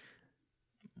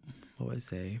what would I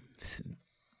say,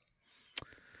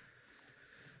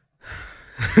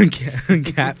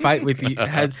 cat fight with you?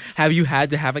 Have you had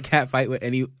to have a cat fight with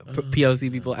any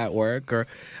POC people at work, or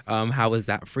how was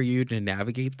that for you to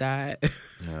navigate that?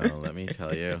 No, let me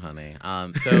tell you, honey.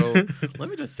 So let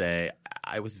me just say,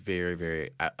 I was very,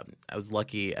 very, I was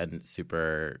lucky and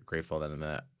super grateful that in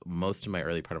the most of my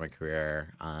early part of my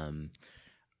career,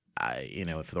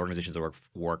 for the organizations I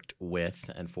worked with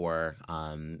and for,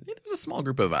 it was a small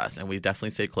group of us, and we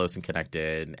definitely stayed close and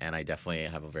connected. And I definitely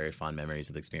have a very fond memories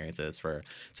of the experiences for,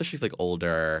 especially for, like,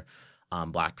 older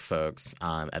Black folks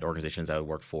at organizations I would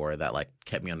work for that, like,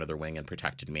 kept me under their wing and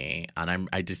protected me. And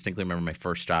I distinctly remember my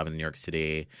first job in New York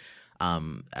City.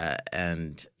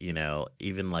 And,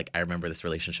 even, like, I remember this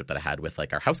relationship that I had with,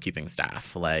 like, our housekeeping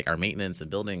staff, like our maintenance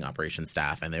and building operations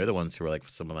staff. And they're the ones who were, like,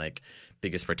 some of my, like,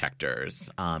 biggest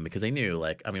protectors, because they knew,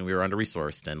 like, I mean, we were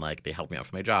under-resourced, and, like, they helped me out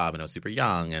for my job, and I was super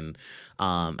young. And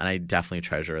I definitely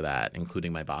treasure that,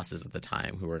 including my bosses at the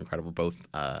time, who were incredible, both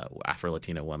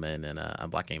Afro-Latino woman and a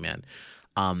Black gay man.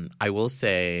 I will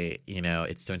say,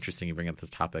 it's so interesting you bring up this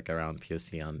topic around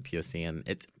POC on POC, and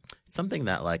it's something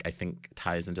that, like, I think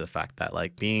ties into the fact that,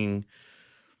 like, being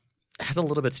has a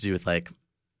little bit to do with, like,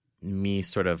 me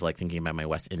sort of like thinking about my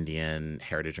West Indian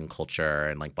heritage and culture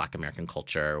and like Black American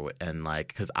culture, and like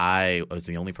because I was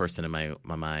the only person in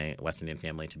my West Indian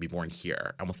family to be born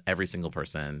here. Almost every single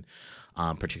person,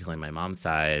 particularly my mom's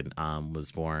side,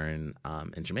 was born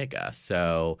in Jamaica.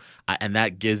 So and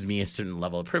that gives me a certain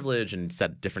level of privilege and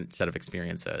different set of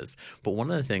experiences. But one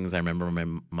of the things I remember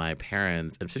my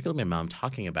parents, and particularly my mom,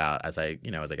 talking about as I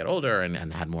got older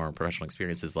and had more professional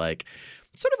experiences, like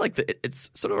sort of like it's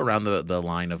sort of around the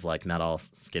line of like not all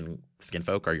skin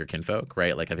folk are your kinfolk,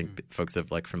 right? Like I think folks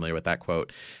have like familiar with that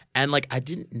quote, and like I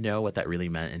didn't know what that really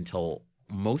meant until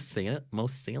most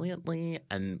saliently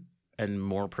and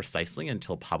more precisely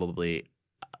until probably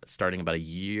starting about a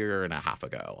year and a half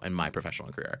ago in my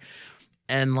professional career.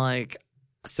 And like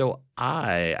so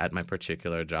I at my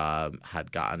particular job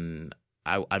had gotten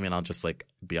I mean, I'll just like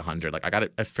be 100. Like I got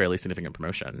a fairly significant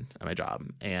promotion at my job,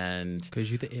 and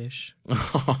because you're the ish.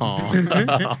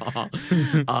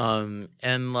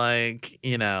 And like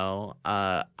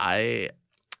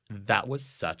that was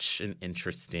such an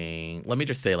interesting. Let me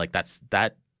just say, like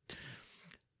that.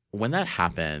 When that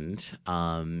happened,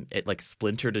 it like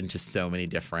splintered into so many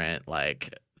different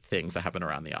like things that happened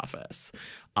around the office.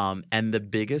 And the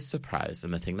biggest surprise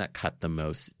and the thing that cut the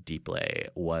most deeply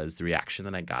was the reaction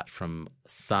that I got from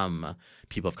some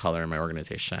people of color in my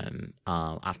organization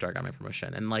after I got my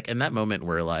promotion. And like in that moment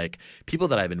where like people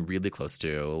that I've been really close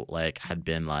to like had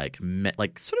been like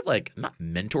sort of like not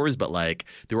mentors, but like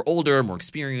they were older, more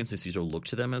experienced, and so you sort of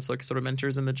looked to them as like sort of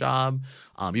mentors in the job.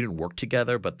 You didn't work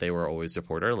together, but they were always a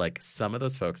supporter. Like some of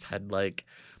those folks had like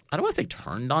I don't want to say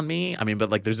turned on me. I mean, but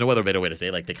like there's no other better way to say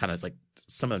it. Like they kind of like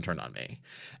some of them turned on me.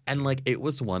 And like it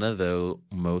was one of the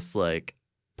most like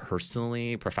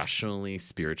personally, professionally,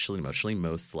 spiritually, emotionally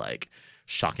most like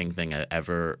shocking thing I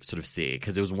ever sort of see,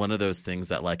 because it was one of those things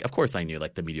that like of course I knew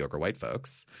like the mediocre white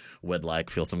folks would like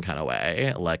feel some kind of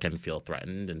way like and feel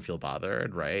threatened and feel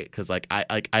bothered, right? Because like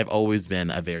I've always been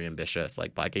a very ambitious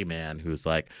like Black gay man who's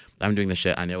like I'm doing this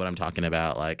shit, I know what I'm talking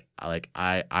about, like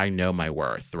I know my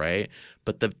worth, right?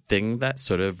 But the thing that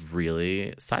sort of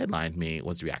really sidelined me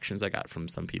was reactions I got from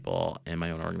some people in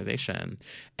my own organization.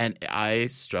 And I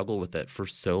struggled with it for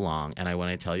so long. And when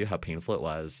I tell you how painful it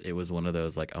was one of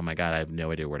those like, oh my God, I have no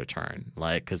idea where to turn.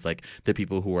 Like, because like the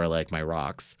people who are like my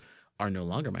rocks are no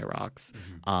longer my rocks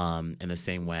in the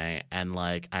same way. And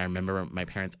like I remember my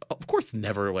parents, of course,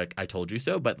 never like I told you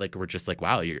so, but like we're just like,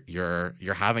 wow, you're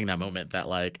having that moment that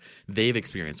like they've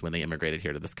experienced when they immigrated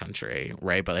here to this country,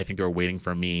 right? But I think they were waiting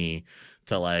for me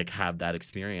to like have that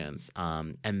experience,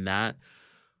 and that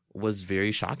was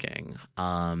very shocking,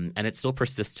 and it still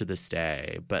persists to this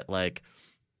day. But like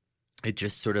it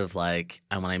just sort of like,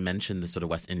 and when I mentioned the sort of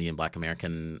West Indian Black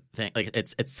American thing, like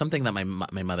it's something that my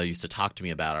mother used to talk to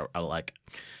me about. Or like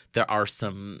there are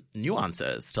some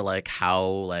nuances to like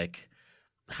how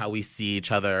we see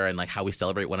each other and like how we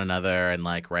celebrate one another and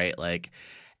like right like,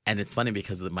 and it's funny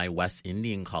because my West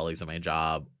Indian colleagues at my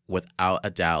job, without a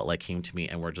doubt, like came to me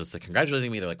and were just like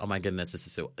congratulating me. They're like, "Oh my goodness, this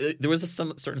is so." There was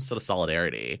some certain sort of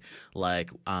solidarity. Like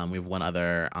we have one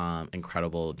other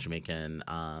incredible Jamaican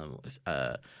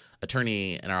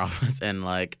attorney in our office, and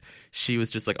like she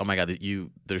was just like, "Oh my God,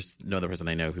 there's no other person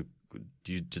I know who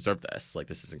you deserve this. Like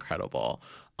this is incredible."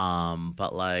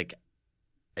 But like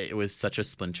it was such a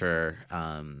splinter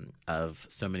of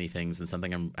so many things, and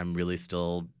something I'm really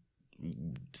still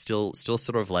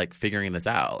sort of like figuring this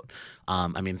out.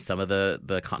 I mean, some of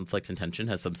the conflict and tension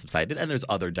has subsided, and there's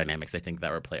other dynamics I think that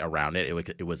were play around it.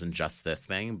 It wasn't just this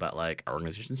thing, but like our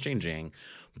organization's changing.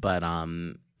 But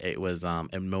it was a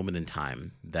moment in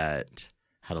time that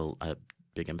had a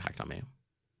big impact on me.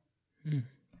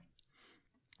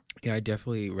 Yeah, I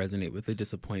definitely resonate with the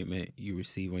disappointment you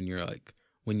receive when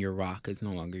your rock is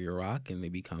no longer your rock and they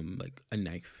become like a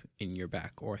knife in your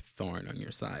back or a thorn on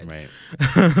your side. Right.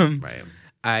 Right.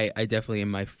 I definitely, in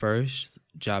my first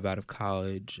job out of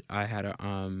college, I had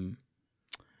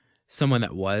someone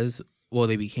that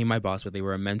they became my boss, but they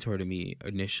were a mentor to me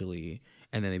initially,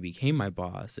 and then they became my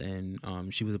boss, and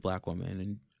she was a Black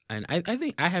woman, and I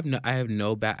think I have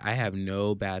no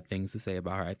bad things to say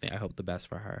about her. I hope the best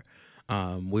for her.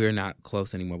 We're not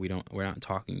close anymore. We're not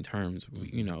talking terms,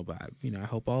 but I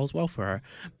hope all is well for her.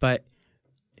 But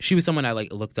she was someone I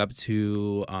like looked up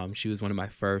to. She was one of my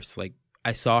first, like,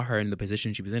 I saw her in the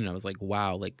position she was in, and I was like,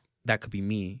 wow, like that could be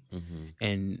me. Mm-hmm.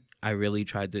 And I really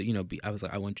tried to, I was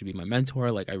like, I want you to be my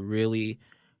mentor. Like I really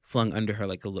flung under her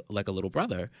like a little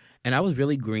brother. And I was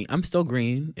really green. I'm still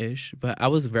green-ish, but I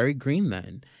was very green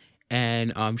then.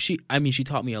 And she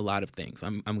taught me a lot of things.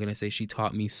 I'm gonna say she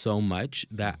taught me so much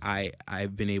that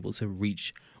I've been able to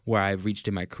reach where I've reached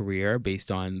in my career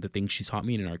based on the things she taught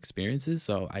me and our experiences.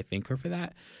 So I thank her for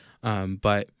that.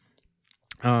 But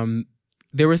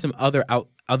there were some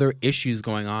other issues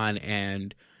going on,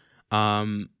 and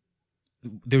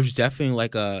there's definitely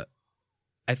like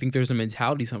I think there's a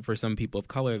mentality for some people of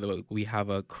color that we have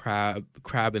a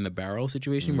crab in the barrel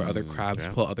situation where other crabs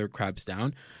pull other crabs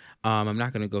down. I'm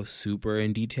not going to go super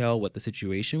in detail what the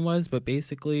situation was, but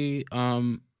basically,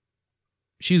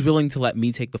 she's willing to let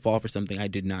me take the fall for something I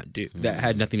did not do that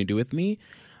had nothing to do with me.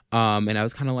 And I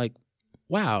was kind of like,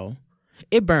 wow,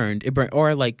 it burned,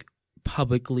 or like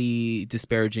publicly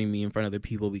disparaging me in front of other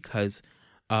people because,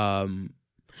 and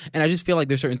I just feel like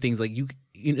there's certain things like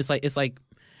it's like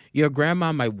your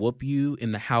grandma might whoop you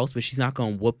in the house, but she's not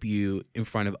going to whoop you in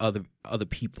front of other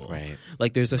people. Right.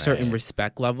 Like there's a certain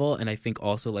respect level, and I think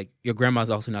also like your grandma's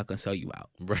also not going to sell you out.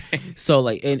 Right. So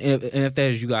like, and if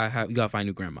there's you gotta find a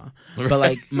new grandma. Right. But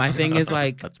like my thing is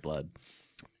like that's blood.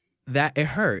 That it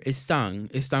hurt. It stung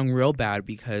real bad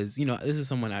because, this is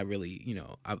someone I really,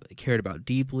 I cared about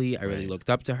deeply. I really looked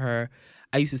up to her.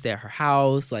 I used to stay at her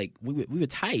house. Like we were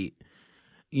tight.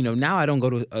 Now I don't go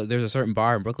to, there's a certain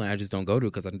bar in Brooklyn I just don't go to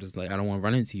because I'm just like, I don't want to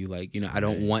run into you. Like, I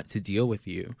don't want to deal with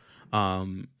you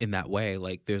in that way.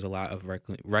 Like, there's a lot of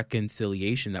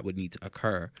reconciliation that would need to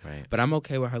occur. Right. But I'm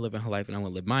okay with her living her life and I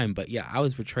want to live mine. But yeah, I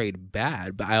was betrayed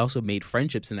bad. But I also made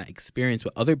friendships in that experience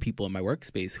with other people in my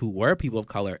workspace who were people of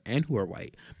color and who are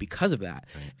white because of that.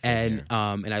 Right. And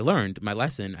I learned my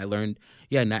lesson. I learned,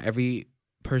 not every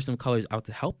person of color is out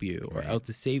to help you or out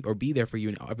to save or be there for you,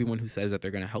 and everyone who says that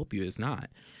they're going to help you is not.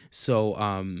 So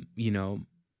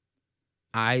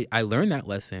I learned that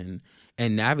lesson,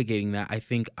 and navigating that, I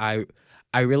think I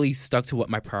really stuck to what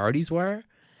my priorities were,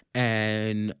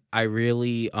 and I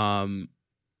really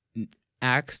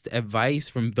asked advice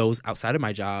from those outside of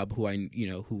my job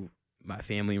who my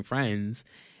family and friends.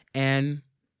 And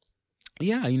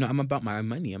yeah, I'm about my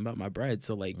money. I'm about my bread.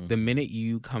 So like the minute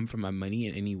you come from my money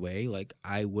in any way, like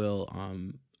I will,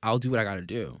 I'll do what I got to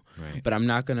do. Right. But I'm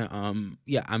not gonna, I'm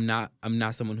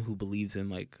not someone who believes in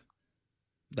like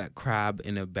that crab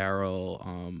in a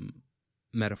barrel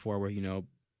metaphor where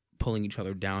pulling each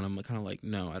other down. I'm kind of like,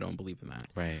 no, I don't believe in that.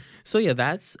 Right. So yeah,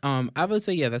 that's I would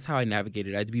say that's how I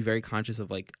navigated. I had to be very conscious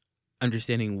of like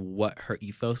understanding what her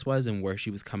ethos was and where she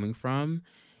was coming from,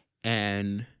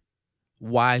 and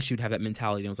why she would have that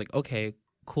mentality. And I was like, okay,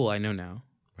 cool, I know now.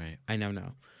 Right. I know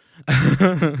now.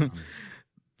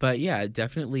 But yeah,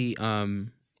 definitely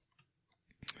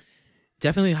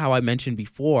how I mentioned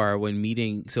before when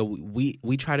meeting. So we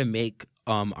try to make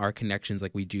our connections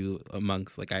like we do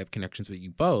amongst, like I have connections with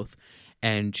you both,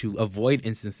 and to avoid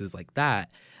instances like that.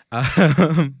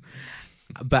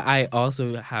 But I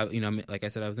also have, like I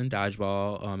said, I was in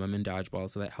dodgeball. I'm in dodgeball,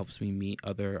 so that helps me meet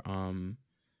other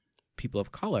people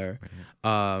of color.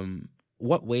 Right.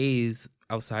 What ways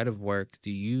outside of work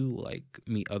do you like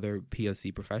meet other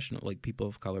POC professionals, like people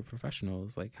of color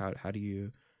professionals? Like how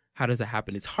does it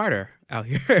happen? It's harder out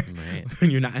here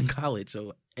when you're not in college.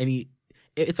 So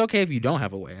it's okay if you don't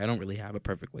have a way. I don't really have a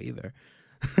perfect way either.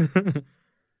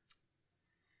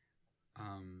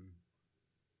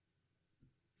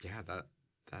 Yeah,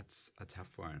 that's a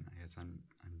tough one. I guess I'm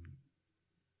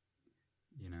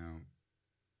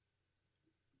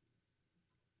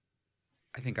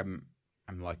I think I'm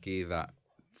lucky that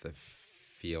the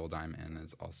field I'm in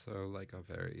is also like a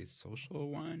very social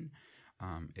one.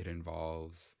 It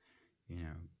involves,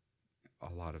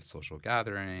 a lot of social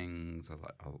gatherings. A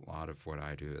lot of what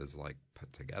I do is like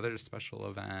put together special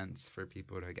events for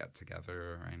people to get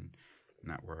together and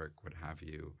network, what have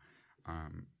you.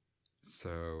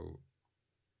 So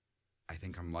I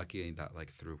think I'm lucky that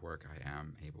like through work I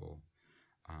am able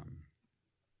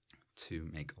to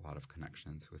make a lot of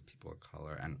connections with people of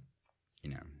color, and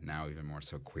now even more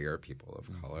so queer people of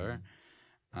color.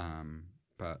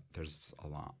 But there's a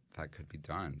lot that could be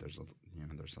done. There's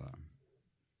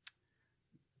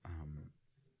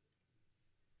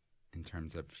in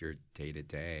terms of your day to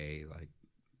day, like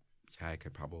I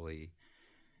could probably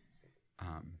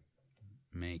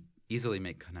easily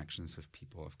make connections with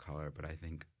people of color, but I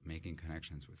think making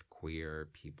connections with queer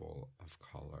people of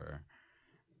color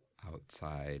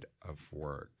outside of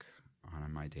work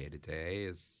on my day-to-day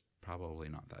is probably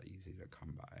not that easy to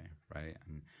come by, right?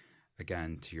 And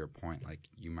again, to your point, like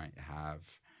you might have,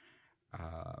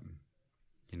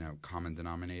 common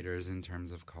denominators in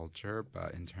terms of culture,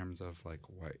 but in terms of like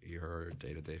what your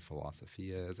day-to-day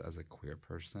philosophy is as a queer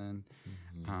person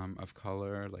of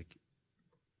color, like,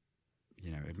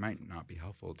 it might not be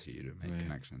helpful to you to make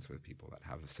connections with people that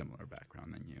have a similar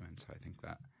background than you. And so I think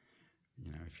that,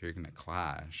 if you're going to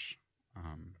clash,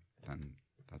 then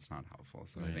that's not helpful.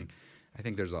 So I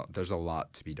think there's a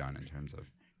lot to be done in terms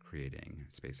of creating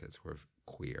spaces where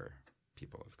queer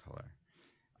people of color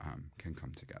can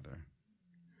come together.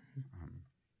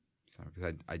 So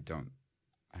because I don't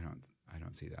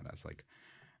see that as like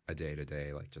a day to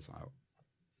day, like just out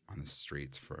on the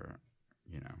streets for,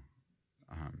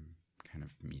 kind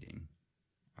of meeting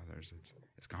others.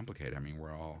 It's complicated. I mean,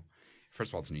 we're all,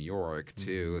 first of all, it's New York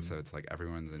too, so it's like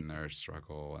everyone's in their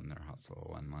struggle and their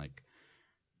hustle, and like,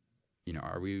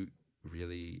 are we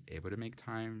really able to make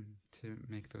time to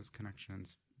make those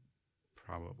connections?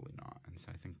 Probably not. And so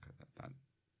I think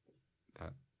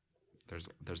that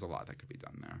there's a lot that could be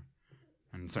done there,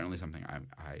 and certainly something I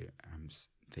am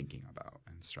thinking about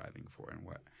and striving for, and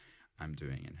what I'm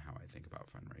doing and how I think about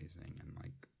fundraising and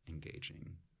like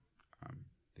engaging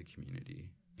the community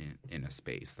in a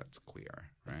space that's queer,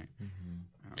 right?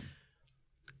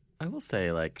 I will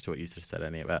say, like, to what you just said,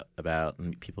 Annie, about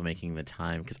people making the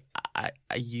time, because I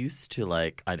used to,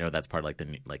 like, I know that's part of like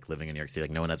the like living in New York City,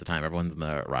 like no one has the time, everyone's in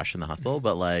the rush and the hustle,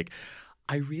 but like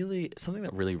something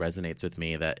that really resonates with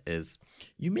me, that is,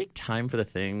 you make time for the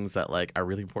things that like are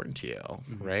really important to you,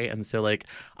 right? And so like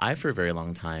for a very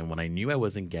long time, when I knew I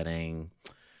wasn't getting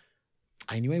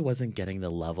the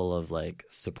level of like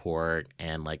support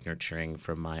and like nurturing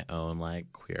from my own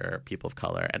like queer people of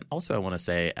color, and also I want to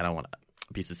say, and I want to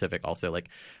be specific also, like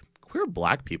queer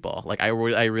Black people, like I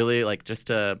really like, just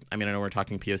to, I mean, I know we're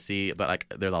talking POC, but like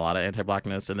there's a lot of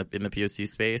anti-Blackness in the POC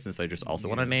space, and so I just also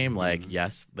want to name, like,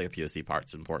 yes, the POC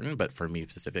part's important, but for me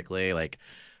specifically, like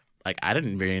I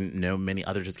didn't really know many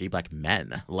other just gay Black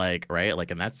men, like, right, like,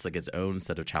 and that's like its own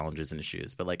set of challenges and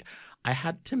issues. But like I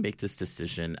had to make this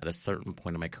decision at a certain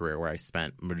point in my career where I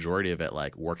spent majority of it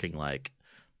like working, like,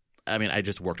 I mean, I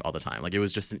just worked all the time. Like it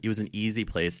was an easy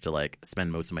place to like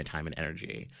spend most of my time and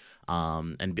energy,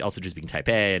 and also just being type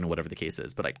A and whatever the case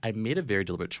is. But I made a very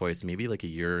deliberate choice, maybe like a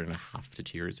year and a half to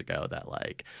 2 years ago, that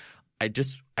like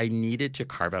I needed to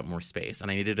carve out more space,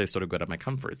 and I needed to sort of go out of my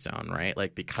comfort zone, right?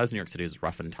 Like, because New York City is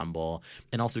rough and tumble,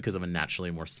 and also because I'm a naturally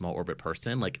more small orbit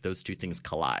person, like those two things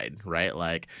collide, right?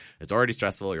 Like it's already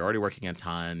stressful, you're already working a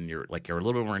ton, you're a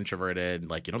little bit more introverted,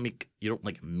 like you don't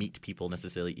like meet people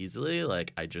necessarily easily,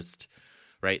 like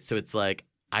right? So it's like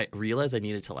I realized I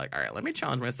needed to like, all right, let me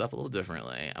challenge myself a little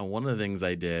differently. And one of the things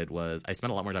I did was I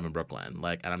spent a lot more time in Brooklyn.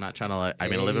 Like, and I'm not trying to like, I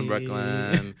mean, I live in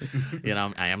Brooklyn,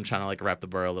 I am trying to like rep the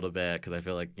borough a little bit, because I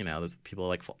feel like, there's people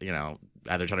like,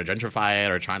 either trying to gentrify it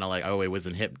or trying to like, oh, it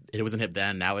wasn't hip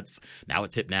then, now it's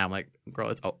hip now. I'm like,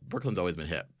 girl, Brooklyn's always been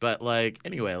hip. But like,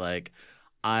 anyway, like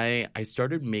I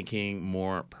started making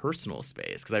more personal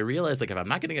space, because I realized like if I'm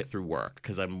not getting it through work,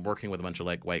 because I'm working with a bunch of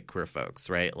like white queer folks,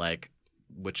 right? Like,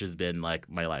 which has been like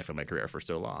my life and my career for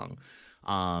so long,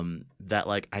 that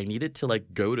like I needed to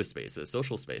like go to spaces,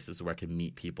 social spaces, where I could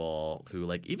meet people who,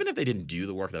 like, even if they didn't do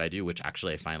the work that I do, which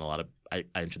actually I find I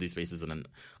enter these spaces and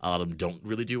a lot of them don't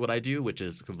really do what I do, which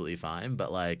is completely fine.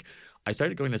 But like I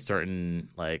started going to certain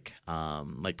like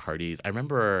parties. I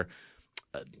remember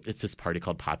it's this party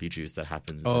called Poppy Juice that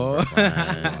happens in Brooklyn.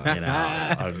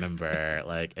 I remember,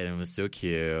 like, and it was so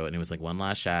cute, and it was like One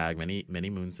Last Shag many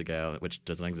moons ago, which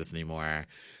doesn't exist anymore.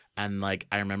 And like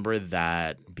I remember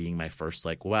that being my first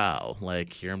like, wow,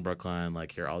 like here in Brooklyn,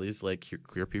 like here are all these like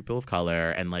queer people of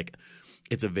color, and like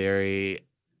it's a very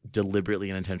deliberately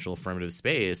and intentional affirmative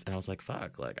space. And I was like,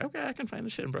 fuck, like, okay, I can find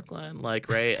this shit in Brooklyn, like,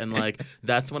 right? And like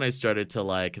that's when I started to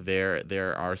like,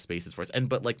 there are spaces for us. And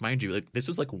but like, mind you, like this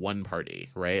was like one party,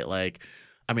 right? Like,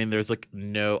 I mean, there's like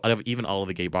no, out of even all of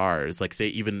the gay bars, like say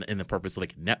even in the purpose of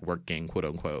like networking, quote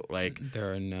unquote, like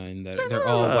there are none that they're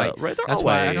all white, right? They're That's all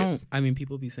why white. I mean,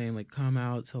 people be saying like, come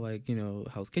out to like,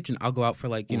 Hell's Kitchen. I'll go out for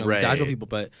like, Right. casual people,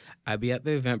 but I be at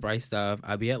the Eventbrite stuff.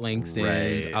 I be at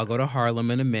Langston's. Right. I'll go to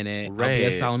Harlem in a minute. I'll be Right.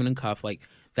 at Solomon and Cuff. Like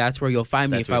that's where you'll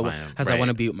find me That's if where I you'll find 'em. because I Right. want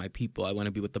to be with my people. I want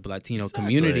to be with the Latino Exactly.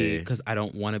 community, because I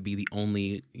don't want to be the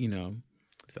only,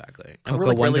 Exactly. And Cocoa we're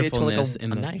like relegated to like wonderfulness a in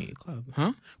the night. club,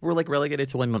 huh? We're like relegated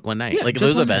to one night. Yeah, Like just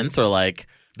those one events night. are like,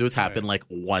 those happen like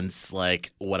once,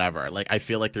 like whatever. Like I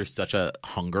feel like there's such a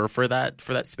hunger for that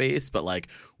space, but like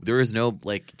there is no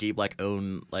like gay Black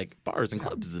owned like bars and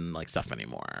clubs and like stuff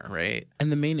anymore, right?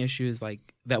 And the main issue is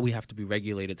like that we have to be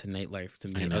regulated to nightlife to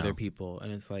meet know. other people,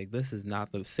 and it's like this is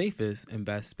not the safest and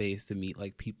best space to meet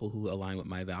like people who align with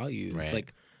my values. Right.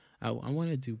 Like I want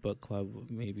to do book club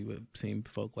maybe with same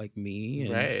folk like me,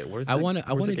 and Right. Where's I the- want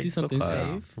where's to the gay do something book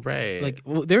club? safe. Right. Like,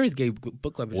 well, there is gay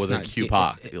book club. It's Well, just then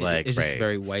not QPOC, gay. like, it's just right.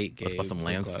 very white gay. Let's put some book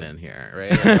Langston club. here,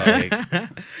 right? Like,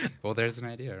 Well, there's an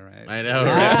idea, right? I know,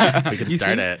 right? We can You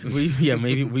start see? it.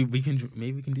 Maybe we can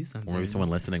do something. Or maybe someone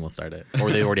listening will start it,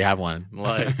 or they already have one.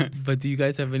 Like, But do you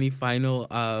guys have any final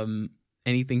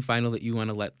anything final that you want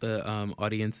to let the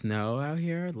audience know out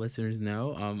here, listeners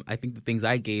know? I think the things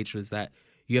I gauged was that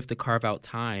you have to carve out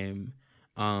time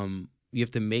you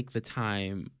have to make the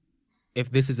time if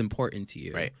this is important to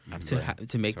you, Right.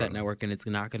 to make that network. And it's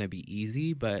not going to be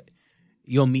easy, but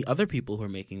you'll meet other people who are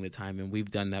making the time, and we've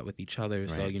done that with each other. Right.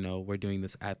 So, you know, we're doing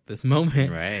this at this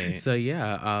moment. Right. So,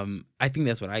 yeah, I think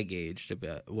that's what I gauged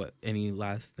about. Any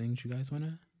last things you guys want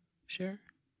to share?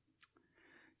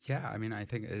 Yeah, I mean, I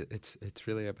think it's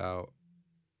really about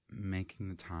making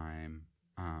the time,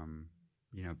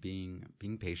 you know, being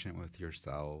patient with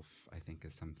yourself, I think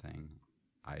is something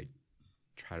I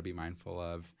try to be mindful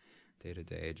of day to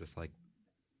day. Just like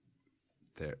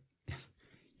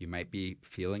you might be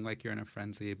feeling like you're in a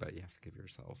frenzy, but you have to give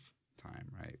yourself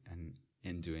time, right? And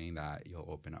in doing that, you'll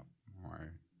open up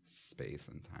more space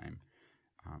and time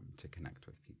to connect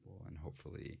with people, and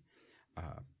hopefully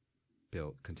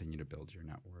continue to build your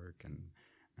network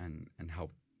and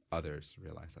help others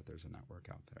realize that there's a network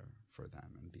out there for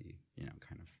them, and be, you know,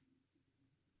 kind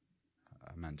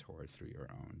of a mentor through your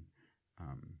own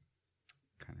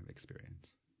kind of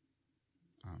experience.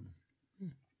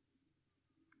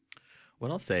 What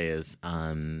I'll say is,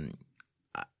 and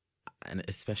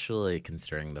especially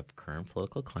considering the current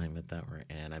political climate that we're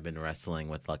in, I've been wrestling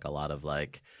with like a lot of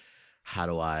like, how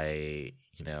do I,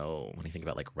 you know, when I think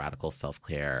about like radical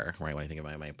self-care, right? When I think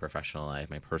about my professional life,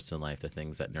 my personal life, the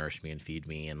things that nourish me and feed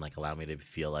me and like allow me to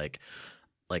feel like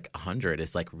 100,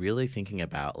 is like really thinking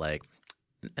about like,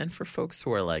 and for folks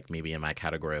who are like maybe in my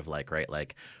category of like, right,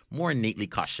 like more innately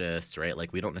cautious, right?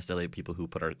 Like we don't necessarily people who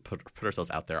put ourselves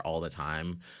out there all the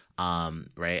time,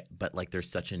 right? But like there's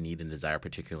such a need and desire,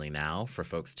 particularly now, for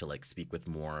folks to like speak with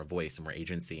more voice and more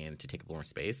agency and to take up more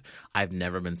space. I've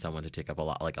never been someone to take up a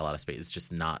lot of space. It's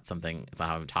just not something. It's not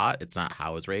how I'm taught. It's not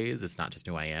how I was raised. It's not just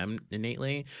who I am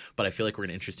innately. But I feel like we're in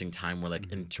an interesting time where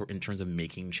like in terms of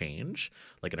making change,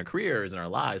 like in our careers and our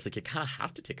lives, like you kind of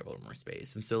have to take up a little more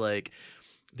space. And so like,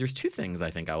 there's two things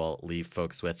I think I will leave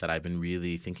folks with that I've been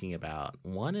really thinking about.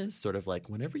 One is sort of like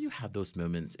whenever you have those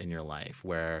moments in your life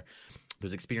where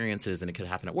there's experiences, and it could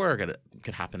happen at work, it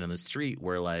could happen in the street,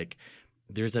 where like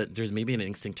there's maybe an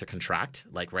instinct to contract,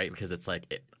 like, right, because it's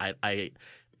like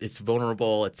it's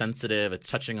vulnerable, it's sensitive, it's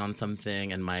touching on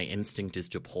something, and my instinct is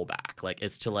to pull back. Like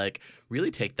it's to like really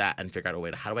take that and figure out a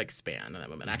way to, how do I expand in that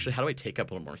moment? Actually, how do I take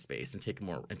up a little more space and take a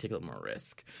little more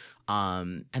risk?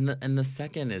 And the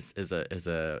second is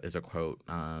a quote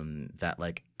that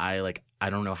like I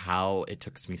don't know how it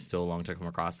took me so long to come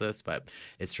across this, but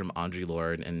it's from Audre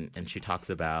Lorde, and she talks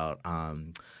about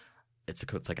it's a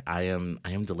quote. It's like I am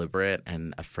deliberate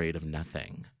and afraid of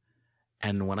nothing.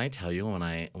 And when I tell you, when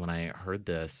I heard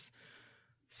this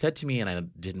said to me, and I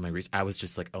did my research, I was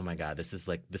just like, oh my God, this is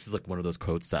like one of those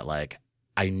quotes that like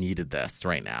I needed this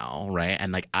right now, right?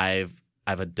 And like I've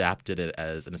adapted it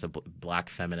as, and it's a Black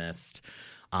feminist,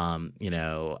 you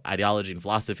know, ideology and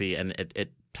philosophy, and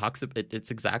it talks, it's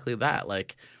exactly that.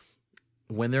 Like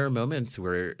when there are moments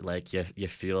where like you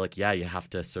feel like, yeah, you have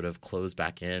to sort of close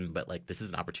back in, but like this is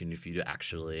an opportunity for you to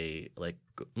actually like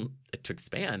to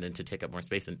expand and to take up more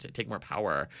space and to take more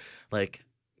power. Like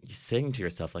you're saying to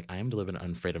yourself, like, I am deliberate and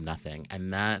unafraid of nothing.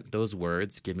 And those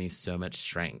words give me so much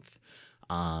strength.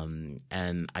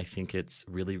 And I think it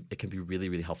can be really,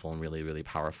 really helpful and really, really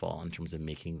powerful in terms of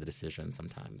making the decision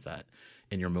sometimes that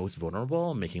in your most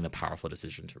vulnerable, making the powerful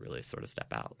decision to really sort of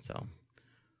step out. So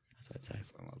that's what I'd say.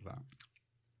 I love that.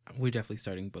 We're definitely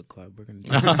starting book club. We're gonna do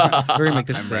this. We're gonna make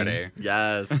this I'm thing. ready.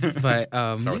 Yes. But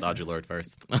Start with Audre Lorde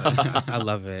first. I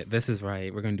love it. This is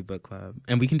right. We're gonna do book club,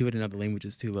 and we can do it in other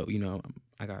languages too. But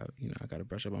I got to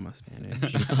brush up on my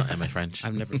Spanish and my French.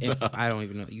 I've never. I don't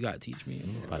even know. You gotta teach me.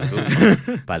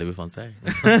 Parlez-vous français?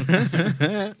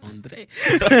 Andre.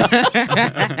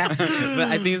 But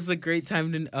I think it's a great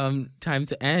time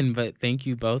to end. But thank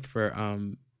you both for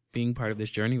being part of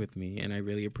this journey with me, and I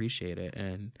really appreciate it.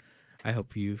 And I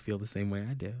hope you feel the same way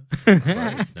I do. Of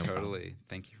course. No Totally. problem.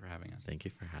 Thank you for having us. Thank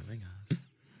you for having us.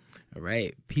 All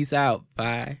right. Peace out.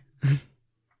 Bye.